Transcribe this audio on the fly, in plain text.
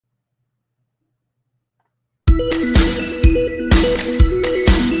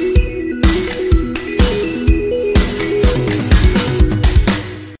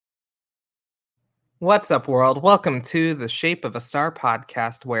What's up, world? Welcome to the Shape of a Star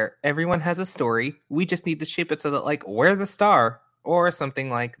podcast, where everyone has a story. We just need to shape it so that, like, we're the star or something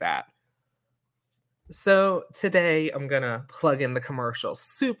like that. So today I'm gonna plug in the commercial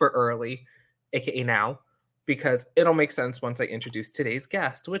super early, aka now, because it'll make sense once I introduce today's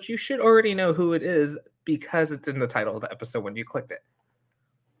guest, which you should already know who it is because it's in the title of the episode when you clicked it.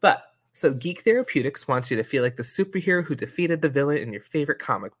 So Geek Therapeutics wants you to feel like the superhero who defeated the villain in your favorite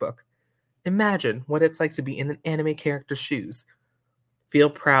comic book. Imagine what it's like to be in an anime character's shoes. Feel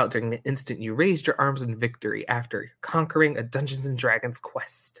proud during the instant you raised your arms in victory after conquering a Dungeons & Dragons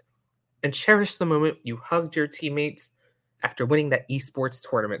quest. And cherish the moment you hugged your teammates after winning that esports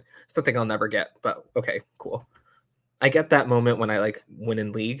tournament. Something I'll never get, but okay, cool. I get that moment when I win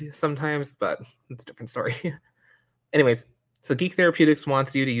in League sometimes, but it's a different story. Anyways, so Geek Therapeutics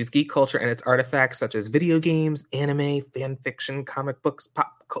wants you to use geek culture and its artifacts such as video games, anime, fan fiction, comic books,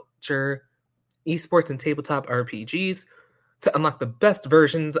 pop culture, esports, and tabletop RPGs to unlock the best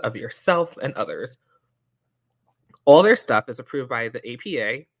versions of yourself and others. All their stuff is approved by the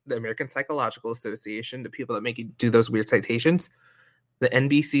APA, the American Psychological Association, the people that make you do those weird citations, the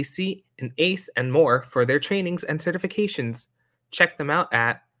NBCC, and ACE, and more for their trainings and certifications. Check them out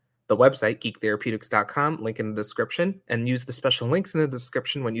at the website, geektherapeutics.com, link in the description, and use the special links in the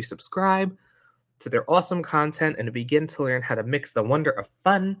description when you subscribe to their awesome content and begin to learn how to mix the wonder of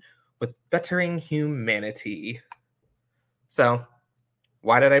fun with bettering humanity. So,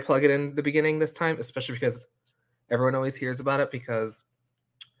 why did I plug it in the beginning this time? Especially because everyone always hears about it, because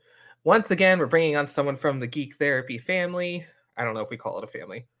once again, we're bringing on someone from the Geek Therapy family. I don't know if we call it a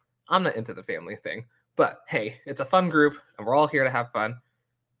family. I'm not into the family thing. But hey, it's a fun group, and we're all here to have fun.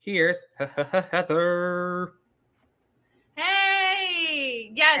 Here's Heather.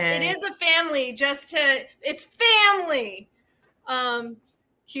 Hey! Yes, It is a family. It's family.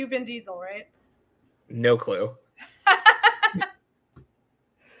 Cuban Diesel, right? No clue.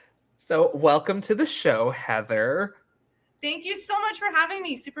 So, welcome to the show, Heather. Thank you so much for having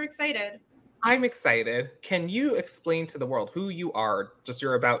me. Super excited. I'm excited. Can you explain to the world who you are? Just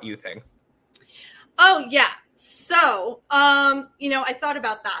your about you thing. Oh, yeah. So, I thought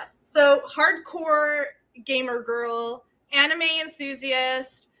about that. So, hardcore gamer girl, anime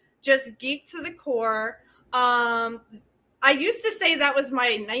enthusiast, just geek to the core. I used to say that was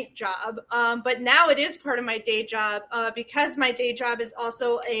my night job, but now it is part of my day job because my day job is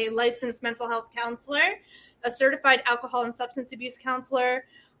also a licensed mental health counselor, a certified alcohol and substance abuse counselor,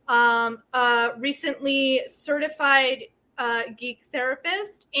 recently certified geek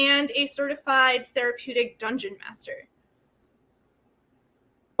therapist, and a certified therapeutic dungeon master.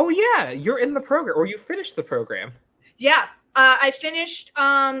 Oh, yeah, you're in the program, or you finished the program. Yes, I finished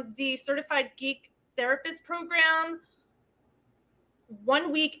the certified geek therapist program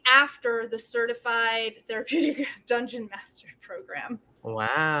 1 week after the certified therapeutic dungeon master program.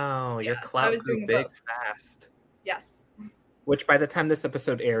 Wow, your clout grew big fast. Yes. Which by the time this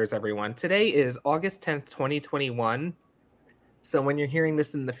episode airs, everyone, today is August 10th, 2021. So when you're hearing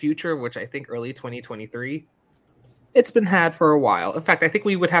this in the future, which I think early 2023, it's been had for a while. In fact, I think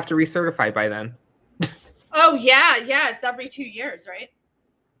we would have to recertify by then. Oh, yeah. It's every 2 years, right?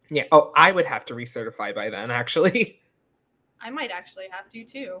 Yeah. Oh, I would have to recertify by then, actually. I might actually have to,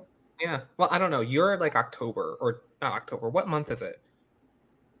 too. Yeah. Well, I don't know. You're like October, or not October. What month is it?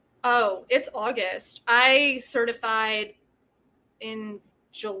 Oh, it's August. I certified in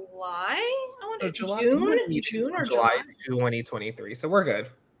July? June or July 2023. So we're good.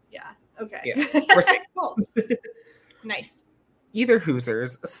 Yeah. Okay. Yeah. We're safe. Cool. Nice. Either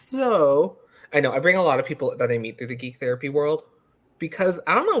Hoosers. So I know I bring a lot of people that I meet through the geek therapy world because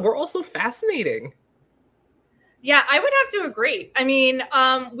I don't know, we're also fascinating. Yeah, I would have to agree. I mean,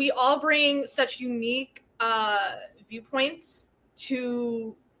 we all bring such unique viewpoints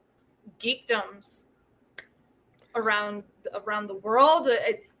to geekdoms around the world.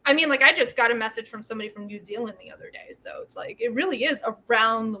 I just got a message from somebody from New Zealand the other day, so it's like it really is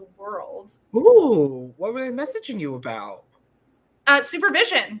around the world. Ooh, what were they messaging you about?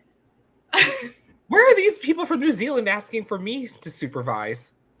 Supervision. Where are these people from New Zealand asking for me to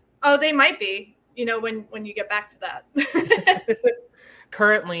supervise? Oh, they might be. When you get back to that.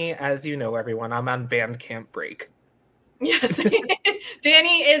 Currently, as you know, everyone, I'm on band camp break. Yes.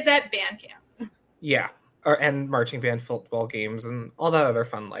 Danny is at band camp. Yeah. And marching band football games and all that other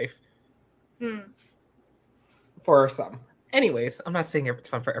fun life. For some. Anyways, I'm not saying it's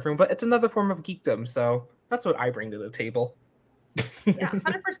fun for everyone, but it's another form of geekdom, so that's what I bring to the table. Yeah,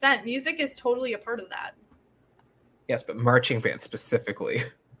 100%. Music is totally a part of that. Yes, but marching band specifically.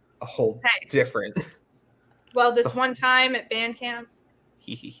 A whole different. Well, this one time at band camp.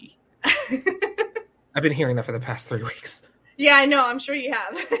 I've been hearing that for the past 3 weeks. Yeah, I know. I'm sure you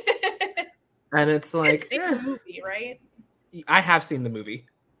have. And it's like, It's a movie, right? I have seen the movie.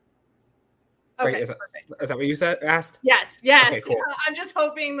 Okay, right? Is perfect. that what you asked? Yes. Okay, cool. I'm just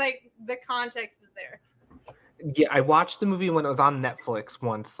hoping like the context is there. Yeah, I watched the movie when it was on Netflix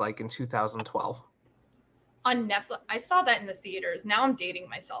once, like in 2012. On Netflix, I saw that in the theaters. Now I'm dating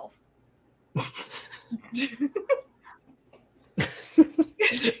myself.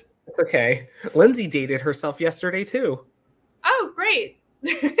 It's okay. Lindsay dated herself yesterday too. Oh, great.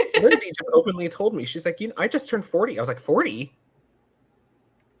 Lindsay just openly told me, she's like, I just turned 40. I was like, 40?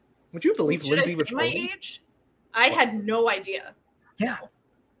 Would you believe Lindsay was 40? My age? I had no idea. Yeah.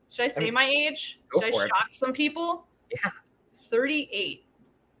 Should I say my age? Should I shock some people? Yeah. 38.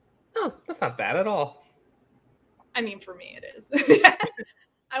 Oh, that's not bad at all. I mean, for me, it is.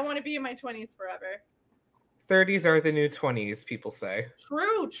 I want to be in my 20s forever. 30s are the new 20s, people say.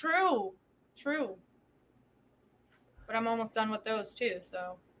 True. But I'm almost done with those too,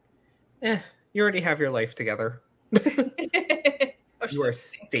 so. You already have your life together. You are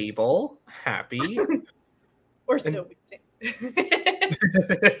stable, happy. Or so we think.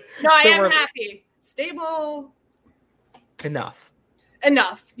 No, I am happy. Stable. Enough.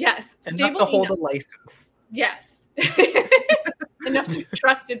 Yes. Stable enough to hold a license. Yes. Enough to be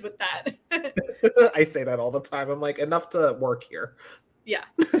trusted with that. I say that all the time. I'm like, enough to work here. Yeah.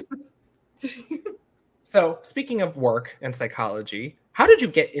 So, speaking of work and psychology, how did you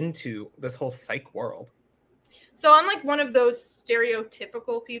get into this whole psych world? So I'm like one of those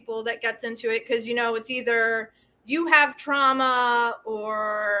stereotypical people that gets into it because, it's either you have trauma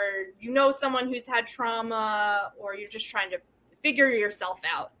or someone who's had trauma or you're just trying to figure yourself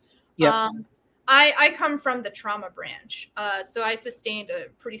out. Yeah. I come from the trauma branch. So I sustained a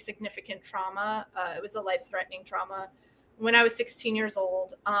pretty significant trauma. It was a life-threatening trauma. When I was 16 years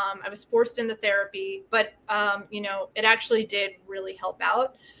old, I was forced into therapy, but, it actually did really help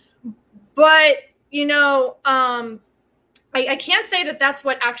out. But, I can't say that that's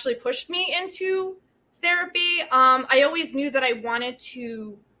what actually pushed me into therapy. I always knew that I wanted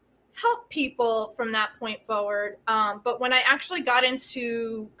to help people from that point forward. But when I actually got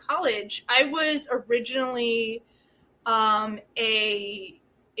into college, I was originally a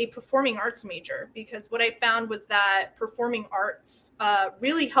performing arts major because what I found was that performing arts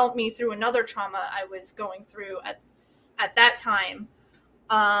really helped me through another trauma I was going through at that time.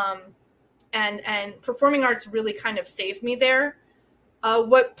 And performing arts really kind of saved me there.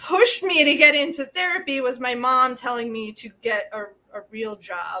 What pushed me to get into therapy was my mom telling me to get a real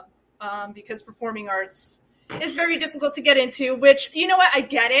job because performing arts is very difficult to get into, which, you know what, I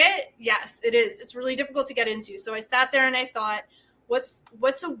get it. Yes, it is. It's really difficult to get into. So I sat there and I thought, what's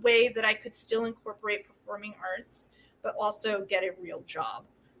a way that I could still incorporate performing arts, but also get a real job?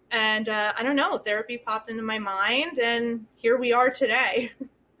 And I don't know, therapy popped into my mind and here we are today.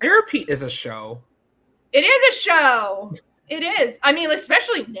 Therapy is a show. It is a show. It is. I mean,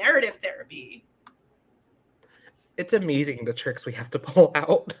 especially narrative therapy. It's amazing the tricks we have to pull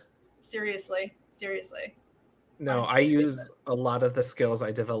out. Seriously. No, I use a lot of the skills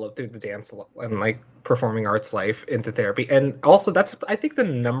I developed through the dance and like performing arts life into therapy. And also that's, I think, the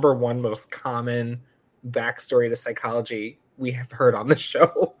number one most common backstory to psychology we have heard on the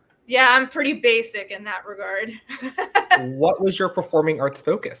show. Yeah, I'm pretty basic in that regard. What was your performing arts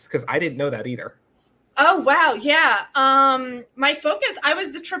focus? Because I didn't know that either. Oh, wow. Yeah. My focus, I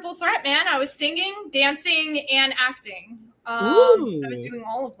was the triple threat, man. I was singing, dancing, and acting. I was doing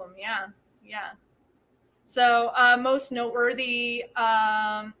all of them. Yeah. So most noteworthy,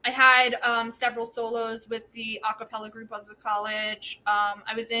 I had several solos with the a cappella group of the college.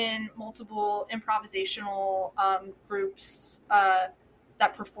 I was in multiple improvisational groups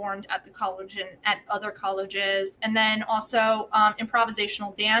that performed at the college and at other colleges. And then also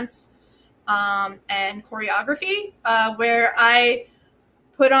improvisational dance and choreography, where I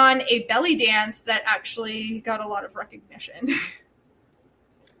put on a belly dance that actually got a lot of recognition.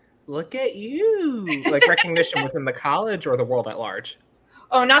 Look at you. Like recognition within the college or the world at large?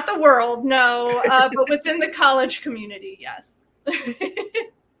 Oh, not the world, no. But within the college community, yes.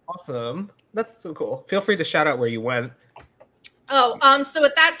 Awesome. That's so cool. Feel free to shout out where you went. Oh, so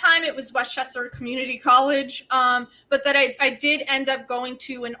at that time it was Westchester Community College, but that I did end up going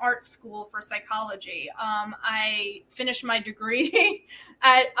to an art school for psychology. I finished my degree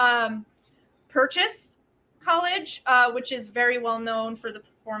at Purchase College, which is very well known for the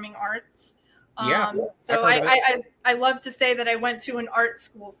performing arts. So I love to say that I went to an art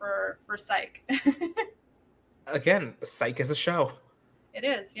school for psych. Again, psych is a show. It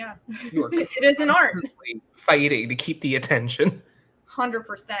is, yeah. It is an art. Fighting to keep the attention.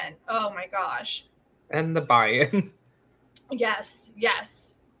 100%. Oh my gosh. And the buy-in. Yes.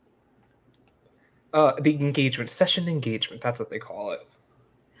 The engagement, session engagement, that's what they call it.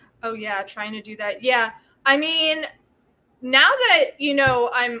 Oh yeah, trying to do that. Yeah. I mean, now that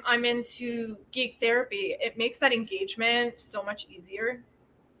I'm into geek therapy, it makes that engagement so much easier.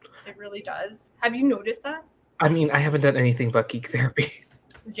 It really does. Have you noticed that? I mean, I haven't done anything but geek therapy.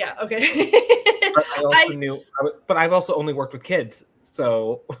 Yeah, okay. But but I've also only worked with kids,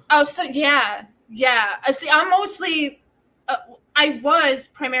 so. Oh, so yeah. See, I'm mostly, I was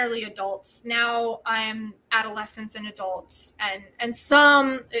primarily adults. Now I'm adolescents and adults, and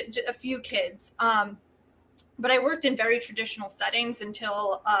a few kids. But I worked in very traditional settings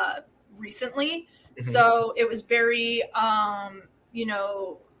until recently. Mm-hmm. So it was very,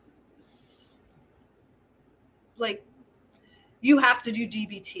 like, you have to do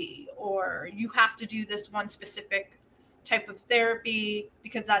DBT or you have to do this one specific type of therapy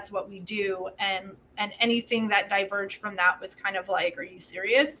because that's what we do. And anything that diverged from that was kind of like, are you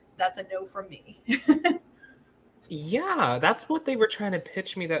serious? That's a no from me. Yeah, that's what they were trying to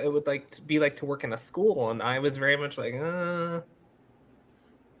pitch me, that it would be like to work in a school. And I was very much like, no,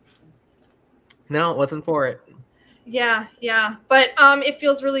 it wasn't for it. Yeah. But it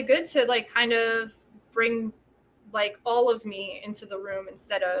feels really good to like kind of bring like all of me into the room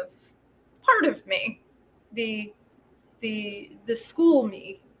instead of part of me, the school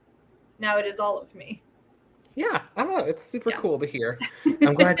me. Now it is all of me. Yeah, I don't know. It's super cool to hear.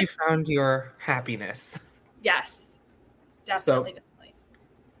 I'm glad you found your happiness. Yes, definitely.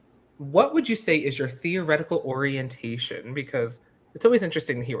 What would you say is your theoretical orientation? Because it's always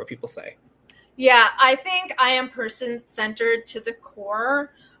interesting to hear what people say. Yeah, I think I am person-centered to the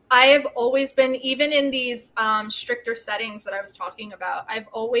core. I have always been, even in these stricter settings that I was talking about, I've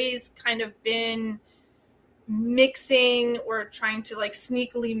always kind of been mixing or trying to like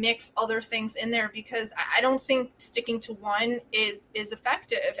sneakily mix other things in there because I don't think sticking to one is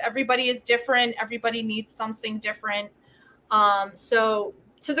effective. Everybody is different. Everybody needs something different. So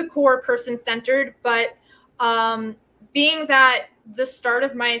to the core, person-centered, but being that the start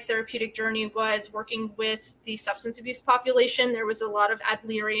of my therapeutic journey was working with the substance abuse population, there was a lot of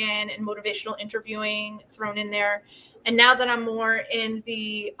Adlerian and motivational interviewing thrown in there. And now that I'm more in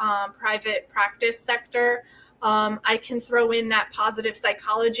the private practice sector, I can throw in that positive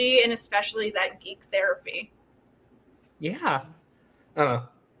psychology and especially that geek therapy. Yeah. I don't know.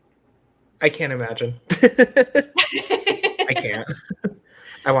 I can't imagine. I can't.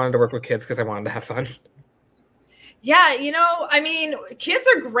 I wanted to work with kids because I wanted to have fun. Yeah, I mean, kids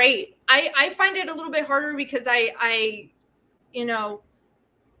are great. I find it a little bit harder because I don't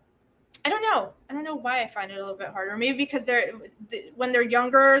know why I find it a little bit harder. Maybe because when they're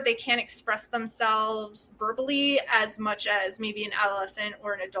younger, they can't express themselves verbally as much as maybe an adolescent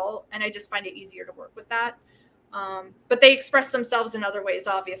or an adult. And I just find it easier to work with that. But they express themselves in other ways,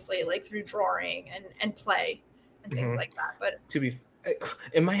 obviously, like through drawing and play and things like that. But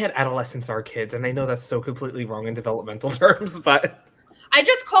in my head, adolescents are kids, and I know that's so completely wrong in developmental terms, but I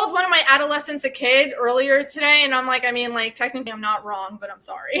just called one of my adolescents a kid earlier today, and I'm like, I mean, like, technically I'm not wrong, but I'm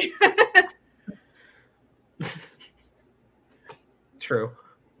sorry. True.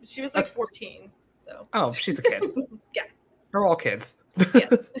 She was like 14, so. Oh, she's a kid. Yeah. We're all kids.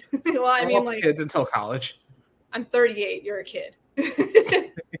 Yes. Well, I mean, like, kids until college. I'm 38. You're a kid.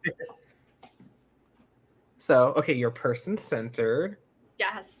 So, okay, you're person-centered.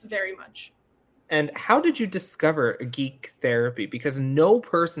 Yes, very much. And how did you discover geek therapy? Because no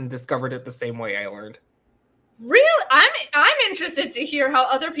person discovered it the same way I learned. Really? I'm interested to hear how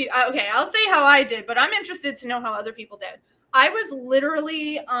other people. Okay, I'll say how I did, but I'm interested to know how other people did. I was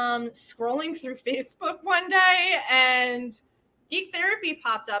literally scrolling through Facebook one day, and geek therapy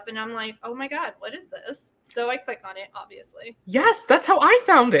popped up, and I'm like, oh my god, what is this? So I click on it, obviously. Yes, that's how I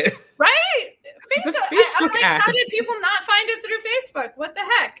found it. Right? Facebook. I'm like, how did people not find it through Facebook? What the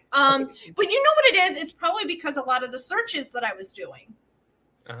heck? But you know what it is? It's probably because a lot of the searches that I was doing.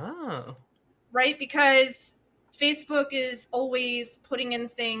 Oh. Right? Because Facebook is always putting in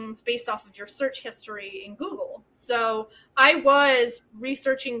things based off of your search history in Google. So I was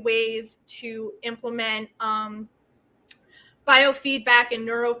researching ways to implement biofeedback and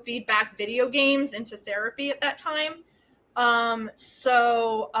neurofeedback video games into therapy at that time.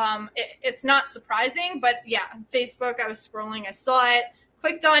 It's not surprising, but yeah, Facebook, I was scrolling, I saw it,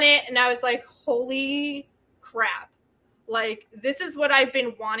 clicked on it, and I was like, holy crap. Like, this is what I've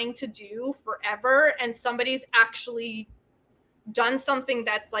been wanting to do forever, and somebody's actually done something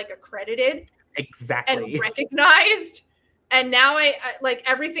that's like accredited. Exactly. And recognized. And now I like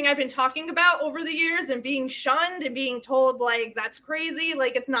everything I've been talking about over the years and being shunned and being told like that's crazy,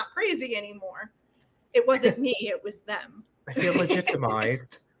 like it's not crazy anymore. It wasn't me, it was them. I feel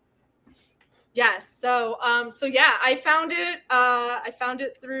legitimized. Yes. So yeah, I found it. I found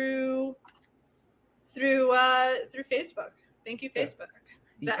it through Facebook. Thank you, Facebook.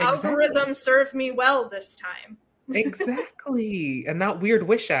 The algorithm served me well this time. Exactly, and not weird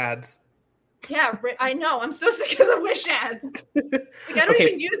Wish ads. Yeah, I know. I'm so sick of the Wish ads. Like, I don't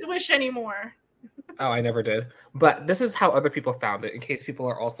even use Wish anymore. Oh, I never did. But this is how other people found it, in case people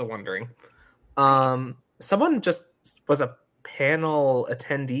are also wondering. Someone just was a panel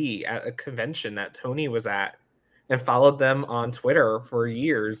attendee at a convention that Tony was at and followed them on Twitter for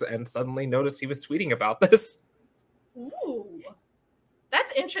years and suddenly noticed he was tweeting about this. Ooh,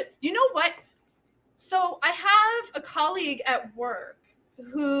 that's interesting. You know what? So I have a colleague at work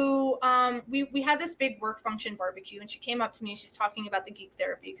who we had this big work function barbecue, and she came up to me and she's talking about the geek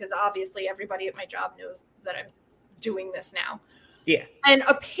therapy because obviously everybody at my job knows that I'm doing this now. Yeah. And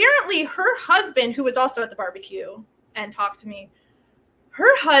apparently her husband, who was also at the barbecue and talked to me,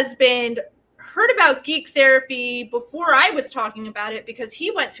 her husband heard about geek therapy before I was talking about it because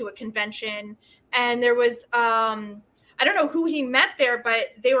he went to a convention and there was I don't know who he met there, but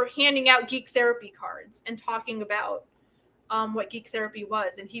they were handing out geek therapy cards and talking about what geek therapy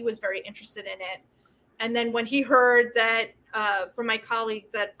was, and he was very interested in it. And then when he heard that from my colleague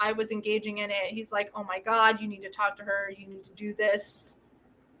that I was engaging in it, he's like, "Oh my God, you need to talk to her. You need to do this."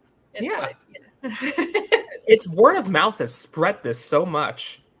 It's It's word of mouth has spread this so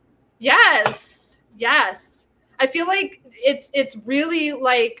much. Yes. I feel like it's really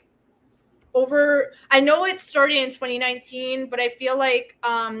like I know it started in 2019, but I feel like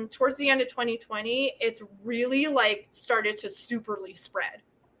towards the end of 2020, it's really like started to superly spread.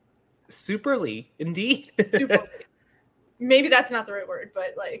 Superly, indeed. Superly. Maybe that's not the right word,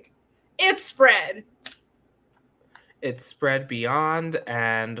 but like it spread. It spread beyond,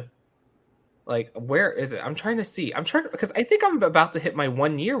 and like, where is it? I'm trying to see. Because I think I'm about to hit my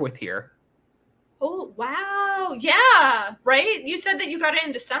 1 year with here. Oh, wow. Yeah, right? You said that you got it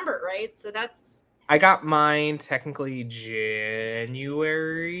in December, right? So that's... I got mine technically January,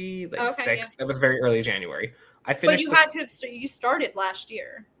 6th. Yeah. That was very early January. I finished. But you started last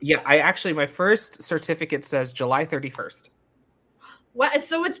year. Yeah, my first certificate says July 31st. What?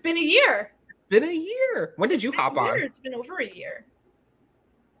 So it's been a year. It's been a year. When did you hop on? It's been over a year.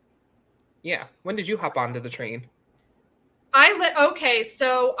 Yeah. When did you hop onto the train? Okay,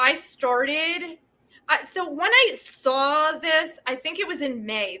 so I started... So when I saw this, I think it was in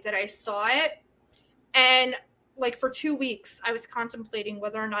May that I saw it. And like for 2 weeks, I was contemplating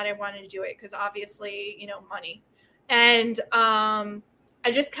whether or not I wanted to do it because obviously, money. And I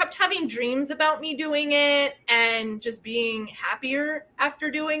just kept having dreams about me doing it and just being happier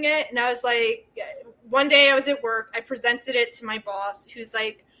after doing it. And I was like, one day I was at work, I presented it to my boss, who's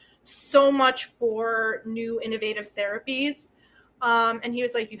like so much for new innovative therapies. And he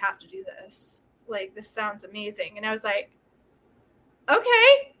was like, you have to do this. Like, this sounds amazing. And I was like,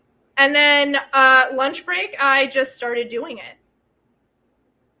 okay. And then lunch break, I just started doing it.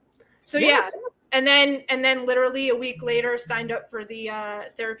 So yeah. And then literally a week later signed up for the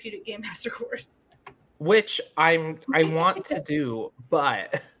therapeutic game master course. Which I want to do,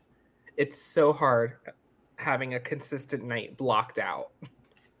 but it's so hard having a consistent night blocked out.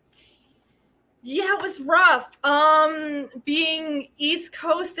 Yeah, it was rough. Being East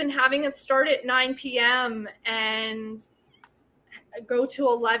Coast and having it start at 9 p.m. and go to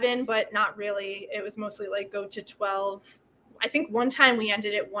 11, but not really. It was mostly like go to 12. I think one time we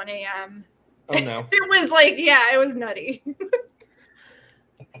ended at 1 a.m. Oh, no. It was like, yeah, it was nutty.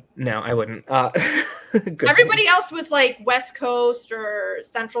 No, I wouldn't. Everybody else was like West Coast or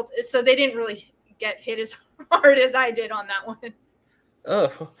Central, so they didn't really get hit as hard as I did on that one.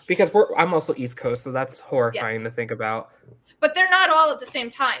 Oh, because I'm also East Coast, so that's horrifying to think about. But they're not all at the same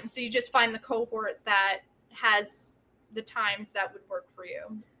time, so you just find the cohort that has the times that would work for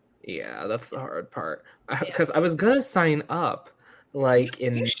you. Yeah, that's the hard part. Because I was gonna sign up like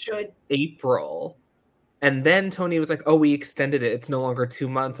in April, and then Tony was like, "Oh, we extended it. It's no longer 2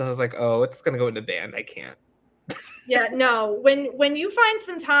 months." I was like, "Oh, it's gonna go into band. I can't." Yeah, no. When you find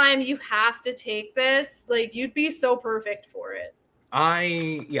some time, you have to take this. Like, you'd be so perfect for it.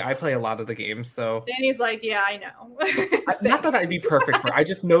 I play a lot of the games, so Danny's like, yeah, I know. Not that I'd be perfect for it. I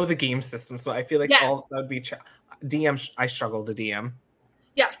just know the game system, so I feel like all that would be DM. I struggle to DM.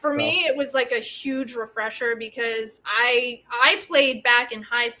 Yeah, for me, it was like a huge refresher because I played back in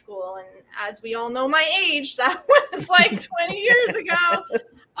high school, and as we all know my age, that was like 20 years ago.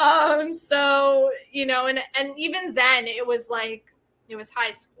 So, and even then it was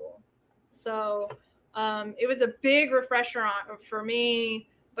high school. So it was a big refresher for me,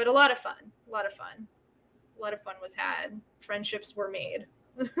 but a lot of fun. lot of fun was had. Friendships were made.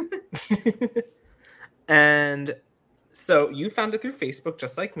 And so you found it through Facebook,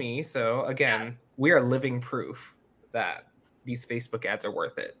 just like me. So again, Yes. we are living proof that these Facebook ads are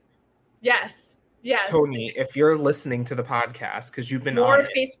worth it. Yes. Yes. Tony, if you're listening to the podcast, because you've been more on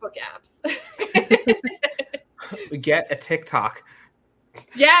Facebook apps. Get a TikTok.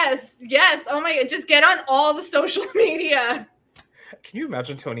 Yes. Oh my God. Just get on all the social media. Can you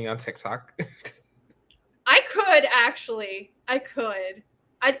imagine Tony on TikTok? I could actually. I'd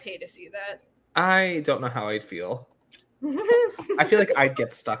pay to see that. I don't know how I'd feel. I feel like I'd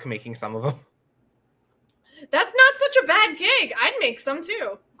get stuck making some of them. That's not such a bad gig. I'd make some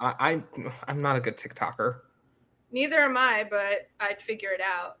too. I'm not a good TikToker. Neither am I, but I'd figure it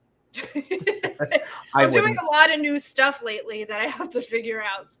out. I'm doing a lot of new stuff lately that I have to figure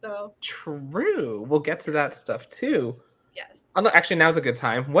out. So true. We'll get to that stuff too. Yes. Actually, now's a good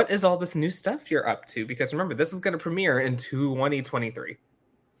time. What is all this new stuff you're up to? Because remember, this is going to premiere in 2023.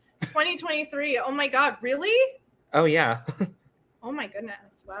 2023. Oh my God, really? Oh yeah. Oh my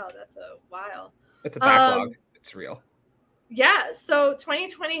goodness. Wow, that's a while. It's a backlog. It's real. Yeah, so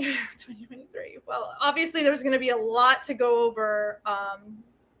 2023. Well, obviously there's going to be a lot to go over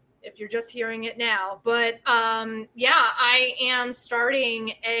if you're just hearing it now. But yeah, I am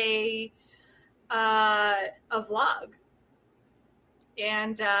starting a vlog.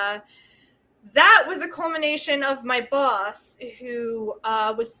 And that was a culmination of my boss who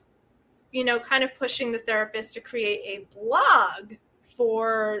was, kind of pushing the therapist to create a blog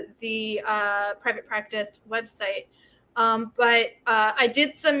for the private practice website. But I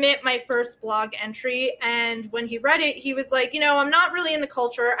did submit my first blog entry, and when he read it, he was like, I'm not really in the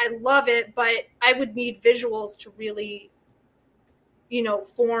culture. I love it, but I would need visuals to really,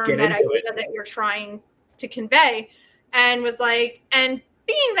 form that idea that you're trying to convey. And was like, and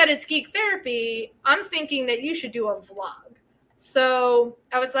being that it's geek therapy, I'm thinking that you should do a vlog. So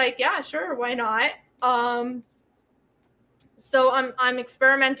I was like, yeah, sure, why not? So I'm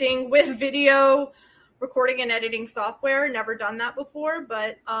experimenting with video recording and editing software. Never done that before,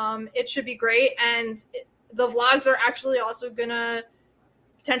 but it should be great. And the vlogs are actually also gonna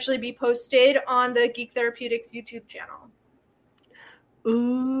potentially be posted on the Geek Therapeutics YouTube channel.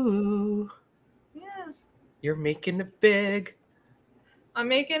 Ooh. Yeah. You're making it big. I'm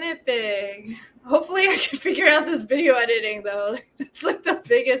making it big. Hopefully I can figure out this video editing, though. It's like the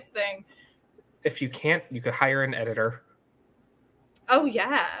biggest thing. If you can't, you could hire an editor. Oh,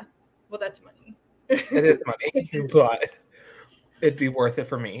 yeah. Well, that's money. It is money, but it'd be worth it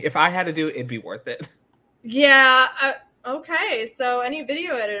for me. If I had to do it, it'd be worth it. Yeah. Okay. So any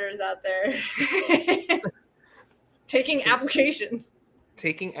video editors out there? Taking applications.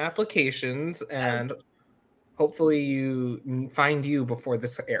 And hopefully you find you before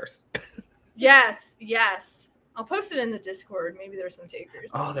this airs. Yes. I'll post it in the Discord. Maybe there's some takers.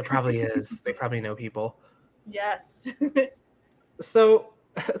 Oh, there probably is. They probably know people. Yes. So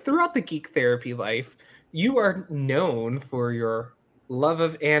throughout the geek therapy life, you are known for your love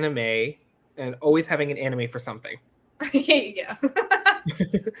of anime and always having an anime for something. Yeah.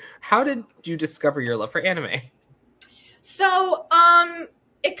 How did you discover your love for anime? So,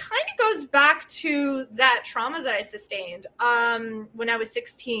 it kind of goes back to that trauma that I sustained when I was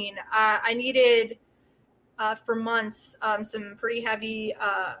 16. I needed, for months, some pretty heavy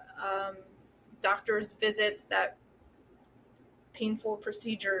doctor's visits that painful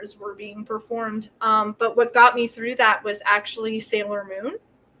procedures were being performed. But what got me through that was actually Sailor Moon,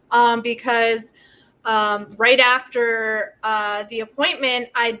 because right after the appointment,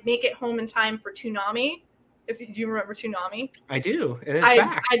 I'd make it home in time for Toonami. If you remember Toonami. I do. And it's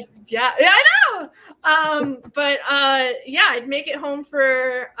back. Yeah, I know. But I'd make it home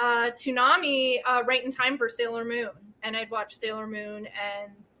for Toonami right in time for Sailor Moon. And I'd watch Sailor Moon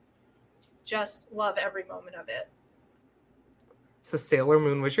and just love every moment of it. So Sailor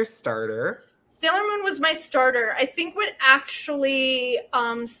Moon was your starter. Sailor Moon was my starter. I think what actually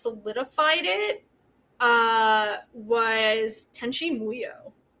solidified it was Tenchi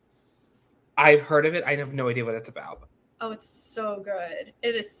Muyo. I've heard of it. I have no idea what it's about. Oh, it's so good.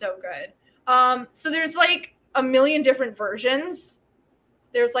 It is so good. So there's like a million different versions.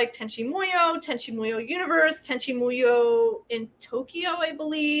 There's like Tenchi Muyo Universe, Tenchi Muyo in Tokyo, I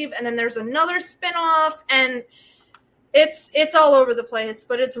believe. And then there's another spinoff, and it's all over the place,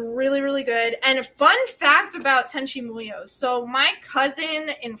 but it's really, really good. And a fun fact about Tenchi Muyo. So my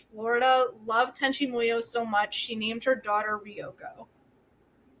cousin in Florida loved Tenchi Muyo so much, she named her daughter Ryoko.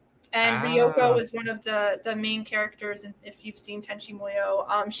 And Ryoko was one of the main characters. And if you've seen Tenchi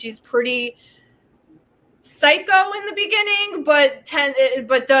Muyo, she's pretty psycho in the beginning, but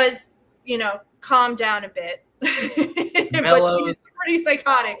does calm down a bit. But Mellows. she was pretty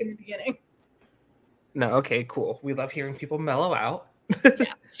psychotic in the beginning. No, okay, cool. We love hearing people mellow out.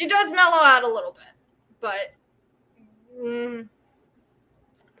 Yeah, she does mellow out a little bit, but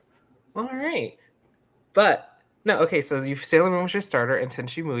all right. But no, okay, so you Sailor Moon was your starter, and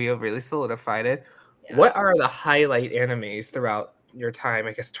Tenchi Muyo really solidified it. Yeah. What are the highlight animes throughout your time,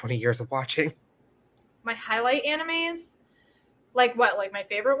 I guess 20 years of watching? My highlight animes? Like what? Like my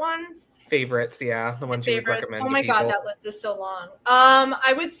favorite ones? Favorites, yeah. The ones you would recommend. Oh my god, that list is so long.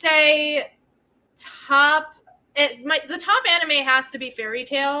 I would say the top anime has to be Fairy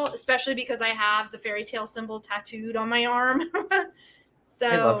Tail, especially because I have the Fairy Tail symbol tattooed on my arm. So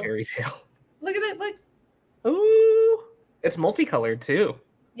I love Fairy Tail. Look at it, look. Ooh, it's multicolored too.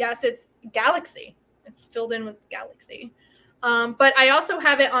 Yes, it's Galaxy. It's filled in with Galaxy. But I also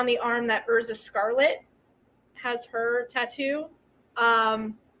have it on the arm that Urza Scarlet has her tattoo.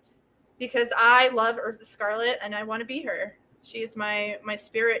 Because I love Urza Scarlet and I want to be her. She is my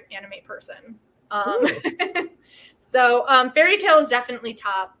spirit anime person. So Fairy Tail is definitely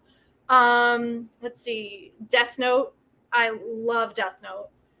top. Let's see. Death Note. I love Death Note.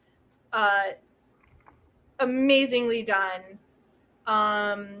 Amazingly done.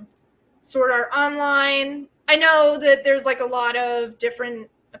 Sword Art Online. I know that there's like a lot of different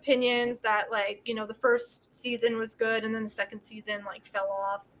opinions that like, you know, the first season was good and then the second season like fell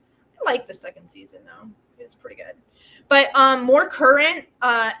off. I like the second season though. It was pretty good. But more current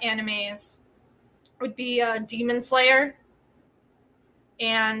animes would be Demon Slayer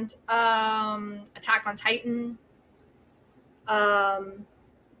and Attack on Titan.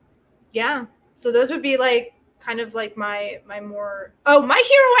 Yeah. So those would be like kind of like my more. Oh, My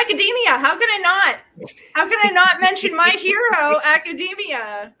Hero Academia. How can I not mention My Hero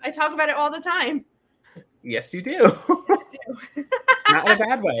Academia? I talk about it all the time. Yes, you do. Not in a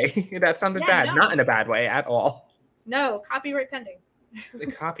bad way. That sounded bad. No. Not in a bad way at all. No, copyright pending. The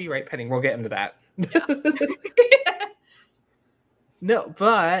copyright pending. We'll get into that. Yeah. No,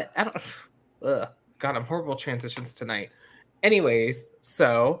 but I don't. God, I'm horrible transitions tonight. Anyways,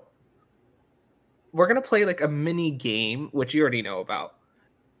 so we're gonna play like a mini game, which you already know about.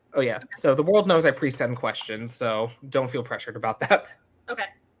 Oh yeah. So the world knows I pre-send questions, so don't feel pressured about that. Okay.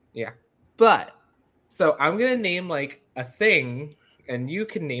 Yeah. But so I'm gonna name like a thing, and you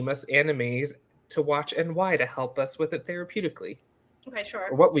can name us animes to watch and why to help us with it therapeutically. Okay, sure.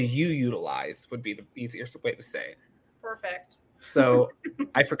 Or what would you utilize would be the easiest way to say it. Perfect. So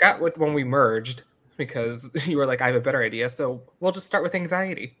I forgot what when we merged because you were like, I have a better idea. So we'll just start with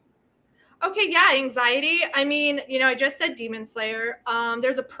anxiety. Okay, yeah, anxiety. I mean, you know, I just said Demon Slayer.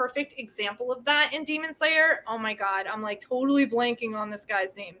 There's a perfect example of that in Demon Slayer. Oh my god, I'm like totally blanking on this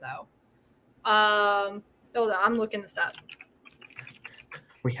guy's name though. Hold on, I'm looking this up.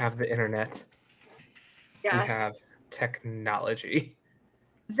 We have the internet. Yes. We have technology.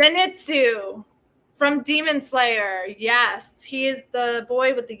 Zenitsu from Demon Slayer. Yes, he is the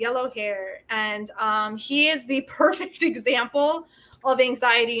boy with the yellow hair, and he is the perfect example of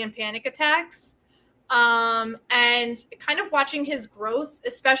anxiety and panic attacks. And kind of watching his growth,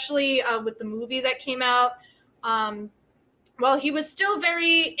 especially with the movie that came out. While he was still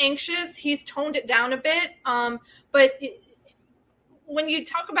very anxious, he's toned it down a bit. But when you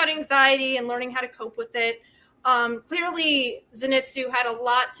talk about anxiety and learning how to cope with it, clearly Zenitsu had a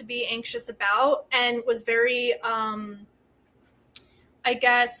lot to be anxious about and was very,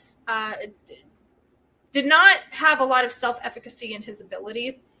 did not have a lot of self-efficacy in his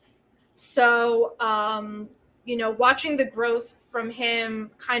abilities. So, you know, watching the growth from him,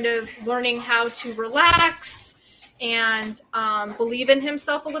 kind of learning how to relax and believe in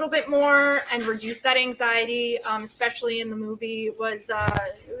himself a little bit more and reduce that anxiety, especially in the movie, it was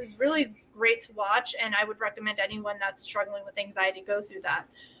really great to watch. And I would recommend anyone that's struggling with anxiety go through that,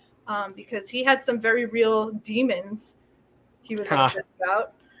 because he had some very real demons he was anxious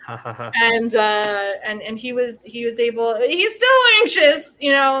about. And he was able, he's still anxious,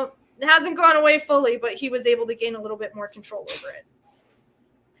 you know, it hasn't gone away fully, but he was able to gain a little bit more control over it.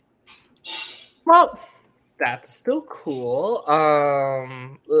 Well, that's still cool.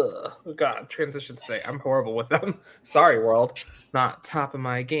 God, transitions today. I'm horrible with them. Sorry, world. Not top of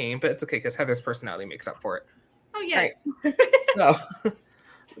my game, but it's okay because Heather's personality makes up for it. Oh, yeah. Right. So,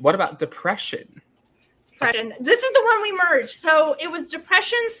 what about depression? This is the one we merged. So it was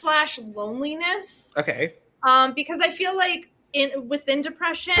depression/loneliness. Okay. Because I feel like within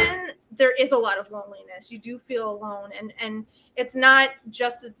depression, there is a lot of loneliness. You do feel alone, and it's not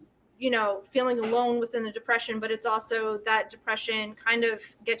just, you know, feeling alone within the depression, but it's also that depression kind of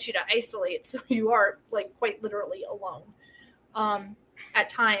gets you to isolate. So you are like quite literally alone at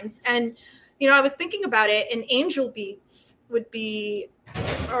times. And, I was thinking about it, and Angel Beats would be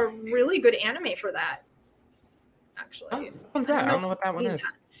a really good anime for that, actually. I don't know what that one is.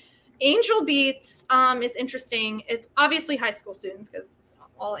 Angel Beats is interesting. It's obviously high school students because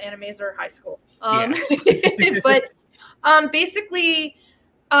all animes are high school. But basically,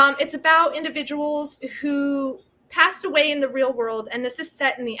 it's about individuals who passed away in the real world, and this is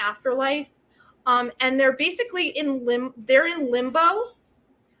set in the afterlife. And they're basically in limbo.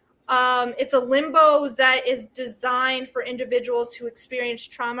 It's a limbo that is designed for individuals who experience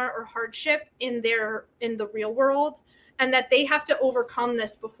trauma or hardship in the real world, and that they have to overcome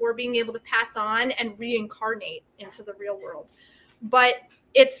this before being able to pass on and reincarnate into the real world. But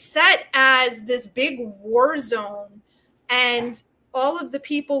it's set as this big war zone, and all of the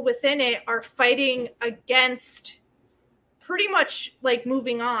people within it are fighting against pretty much like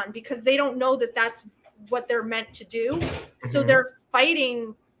moving on, because they don't know that that's what they're meant to do. Mm-hmm. So they're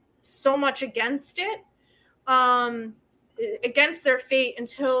fighting so much against it, against their fate,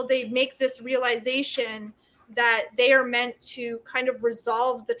 until they make this realization that they are meant to kind of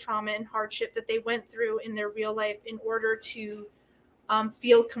resolve the trauma and hardship that they went through in their real life in order to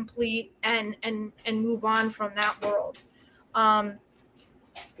feel complete and move on from that world.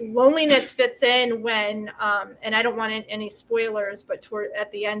 Loneliness fits in when, and I don't want any spoilers, but at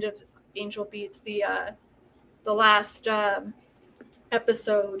the end of Angel Beats, the last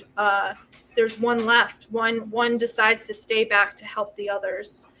episode, there's one left. One decides to stay back to help the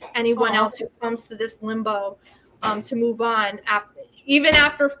others. Anyone else who comes to this limbo to move on, even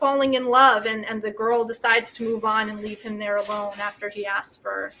after falling in love, and the girl decides to move on and leave him there alone after he asked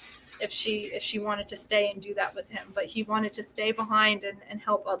for if she wanted to stay and do that with him, but he wanted to stay behind and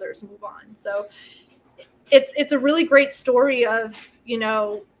help others move on. So it's a really great story of,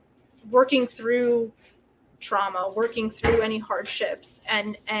 working through trauma, working through any hardships,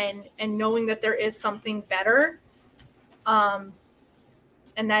 and knowing that there is something better, and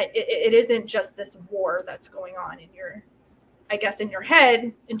that it isn't just this war that's going on in your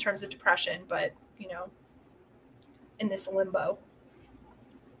head in terms of depression, but in this limbo.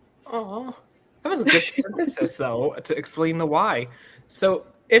 Oh, that was a good synthesis, though, to explain the why. So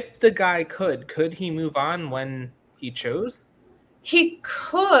if the guy could he move on when he chose? He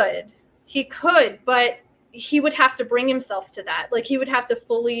could, but he would have to bring himself to that. Like, he would have to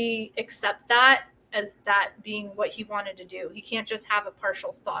fully accept that as that being what he wanted to do. He can't just have a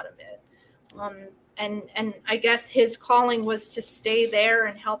partial thought of it. And I guess his calling was to stay there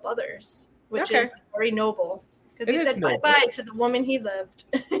and help others, which is very noble. Because he said bye-bye to the woman he loved.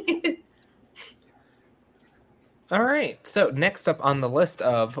 All right. So next up on the list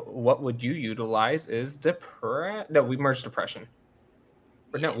of what would you utilize is No, we merged depression.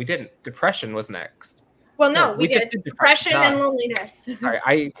 Or no, we didn't. Depression was next. Well, no, we did depression and loneliness. Sorry,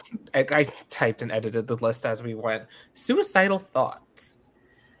 I typed and edited the list as we went. Suicidal thoughts.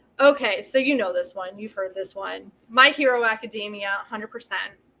 Okay, so you know this one. You've heard this one. My Hero Academia,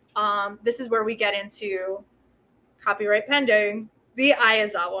 100%. This is where we get into copyright pending, the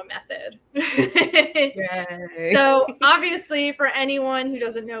Aizawa method. Yay. So obviously, for anyone who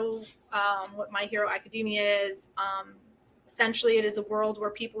doesn't know what My Hero Academia is, essentially it is a world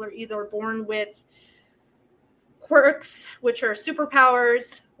where people are either born with quirks, which are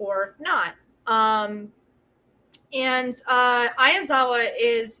superpowers, or not. And Aizawa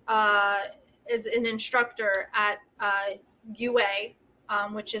is an instructor at UA,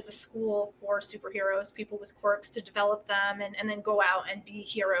 which is a school for superheroes, people with quirks, to develop them and then go out and be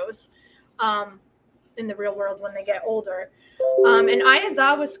heroes in the real world when they get older. And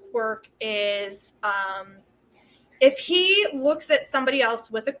Aizawa's quirk is if he looks at somebody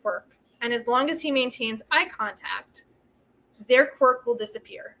else with a quirk, and as long as he maintains eye contact, their quirk will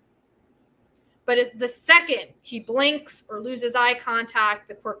disappear. But the second he blinks or loses eye contact,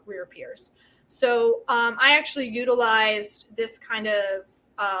 the quirk reappears. So I actually utilized this kind of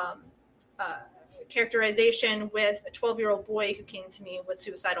characterization with a 12-year-old boy who came to me with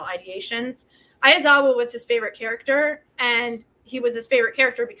suicidal ideations. Aizawa was his favorite character, and he was his favorite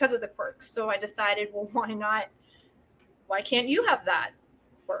character because of the quirks. So I decided, well, why not? Why can't you have that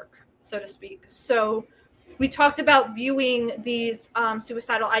quirk, so to speak? So we talked about viewing these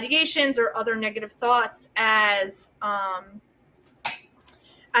suicidal ideations or other negative thoughts as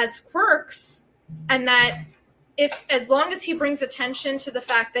quirks, and that as long as he brings attention to the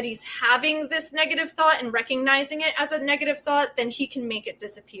fact that he's having this negative thought and recognizing it as a negative thought, then he can make it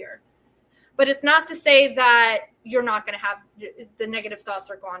disappear. But it's not to say that you're not going to have the negative thoughts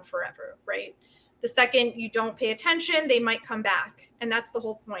are gone forever, right? The second you don't pay attention, they might come back. And that's the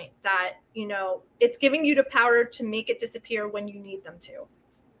whole point, that, it's giving you the power to make it disappear when you need them to.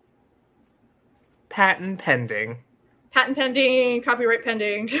 Patent pending. Patent pending, copyright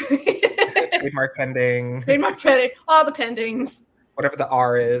pending. Trademark pending. Trademark pending. All the pendings. Whatever the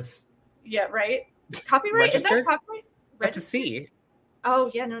R is. Yeah, right? Copyright? Registered? Is that copyright? That's a C.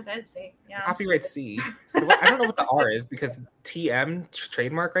 Oh, yeah, no, that's C. Yeah, Copyright C. So I don't know what the R is because TM,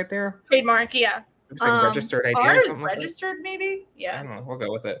 trademark right there. Trademark, yeah. It's like registered idea R or is something like registered, maybe? Yeah. I don't know. We'll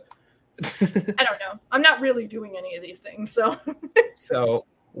go with it. I don't know. I'm not really doing any of these things, so. So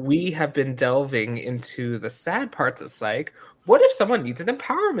we have been delving into the sad parts of psych. What if someone needs an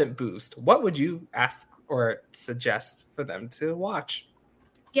empowerment boost? What would you ask or suggest for them to watch?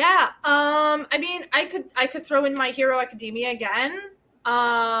 Yeah. I mean, I could throw in My Hero Academia again.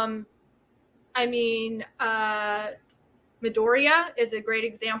 I mean, Midoriya is a great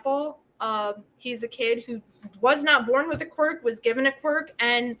example. He's a kid who was not born with a quirk, was given a quirk,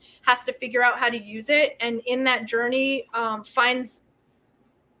 and has to figure out how to use it. And in that journey, finds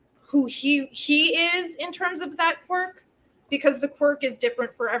who he is in terms of that quirk, because the quirk is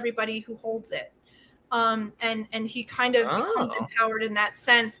different for everybody who holds it. And he kind of becomes empowered in that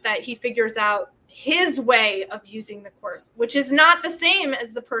sense that he figures out his way of using the quirk, which is not the same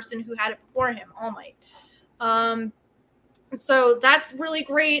as the person who had it before him, All Might. So that's really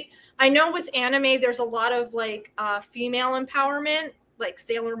great. I know with anime, there's a lot of like female empowerment. Like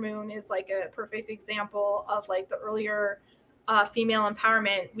Sailor Moon is like a perfect example of like the earlier female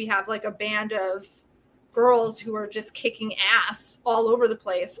empowerment. We have like a band of girls who are just kicking ass all over the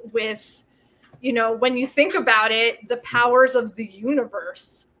place with, you know, when you think about it, the powers of the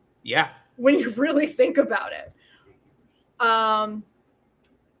universe. Yeah. When you really think about it.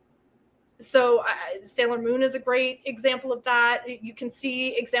 So Sailor Moon is a great example of that. You can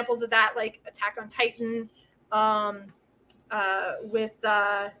see examples of that, like Attack on Titan, with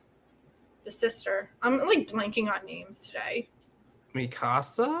the sister. I'm like blanking on names today.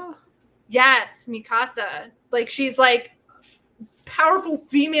 Mikasa? Yes, Mikasa. Like she's like powerful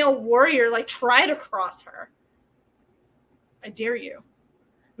female warrior. Like try to cross her. I dare you.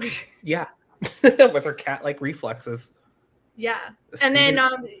 Yeah. With her cat-like reflexes. Yeah. And then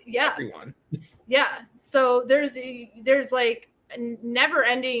yeah. Everyone. Yeah. So there's like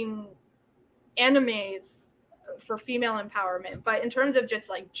never-ending animes for female empowerment, but in terms of just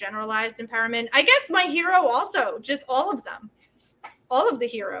like generalized empowerment, I guess My Hero also, just all of them. All of the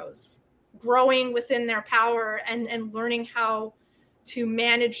heroes growing within their power and learning how to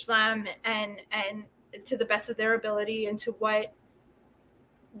manage them and to the best of their ability and to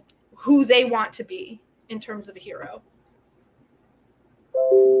who they want to be in terms of a hero.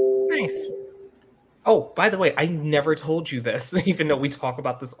 Nice. Oh, by the way, I never told you this, even though we talk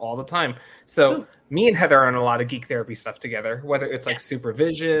about this all the time. So me and Heather are on a lot of geek therapy stuff together, whether it's like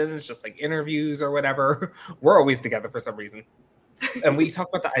supervisions, just like interviews or whatever. We're always together for some reason. And we talk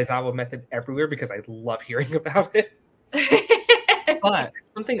about the Aizawa method everywhere because I love hearing about it. But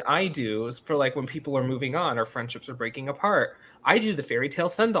something I do is for like when people are moving on or friendships are breaking apart, I do the fairy tale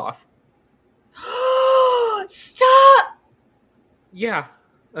send-off. Stop! Yeah.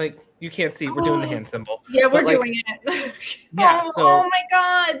 Like you can't see, we're doing the hand symbol. Yeah, we're doing it. Yeah, so oh my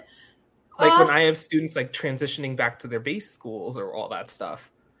god. Like when I have students like transitioning back to their base schools or all that stuff.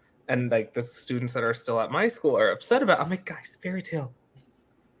 And like the students that are still at my school are upset about it. I'm like, guys, fairy tale.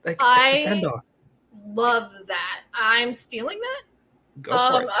 Like it's a send-off. Love that. I'm stealing that. Go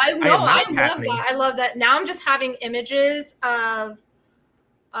for it. I love that. I love that. Now I'm just having images of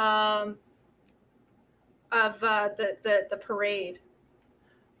the parade.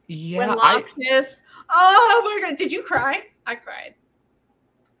 Yeah. When Loxness. Oh my god! Did you cry? I cried.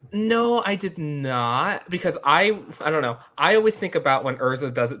 No, I did not, because I don't know. I always think about when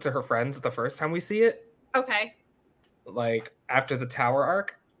Urza does it to her friends the first time we see it. Okay. Like after the tower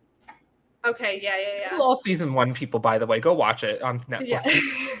arc. Okay, yeah. This is all season 1, people, by the way. Go watch it on Netflix. Yeah.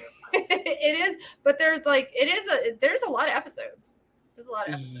 It is, but there's a lot of episodes. There's a lot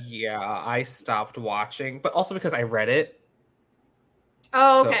of episodes. Yeah, I stopped watching, but also because I read it.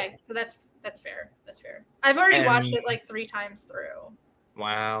 Oh, okay. So that's fair. That's fair. I've already watched it like 3 times through.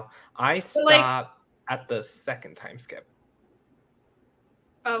 Wow. I stopped at the second time skip.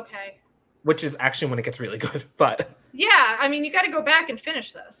 Okay. Which is actually when it gets really good, but yeah, I mean, you got to go back and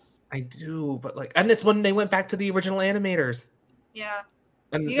finish this. I do, but like, and it's when they went back to the original animators. Yeah.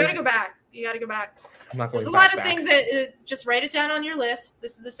 And you got to go back. I'm not going There's a lot of things that just write it down on your list.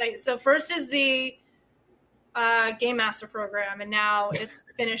 This is the site. So first is the Game Master program, and now it's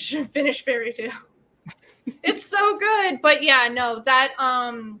finish Fairy Tail. It's so good, but yeah, no, that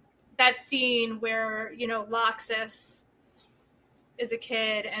scene where Loxus is a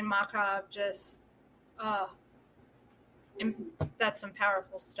kid and Makab just and that's some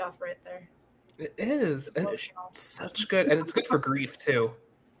powerful stuff right there. It is. And Emotional. it's such good. And it's good for grief, too.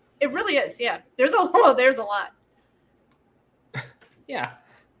 It really is, yeah. There's a lot. Yeah.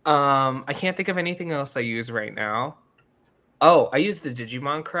 I can't think of anything else I use right now. Oh, I use the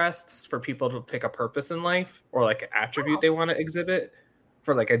Digimon crests for people to pick a purpose in life or like an attribute they want to exhibit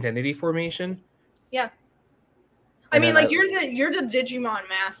for like identity formation. Yeah. I And mean, then like you're the Digimon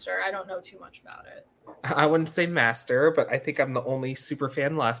master. I don't know too much about it. I wouldn't say master, but I think I'm the only super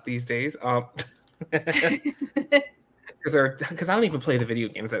fan left these days. Because I don't even play the video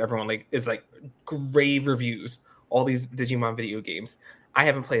games that everyone like is like grave reviews. All these Digimon video games. I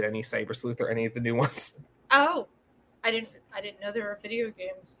haven't played any Cyber Sleuth or any of the new ones. Oh, I didn't know there were video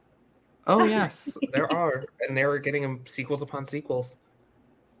games. Oh yes, there are, and they're getting them sequels upon sequels.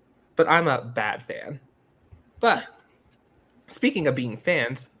 But I'm a bad fan. But speaking of being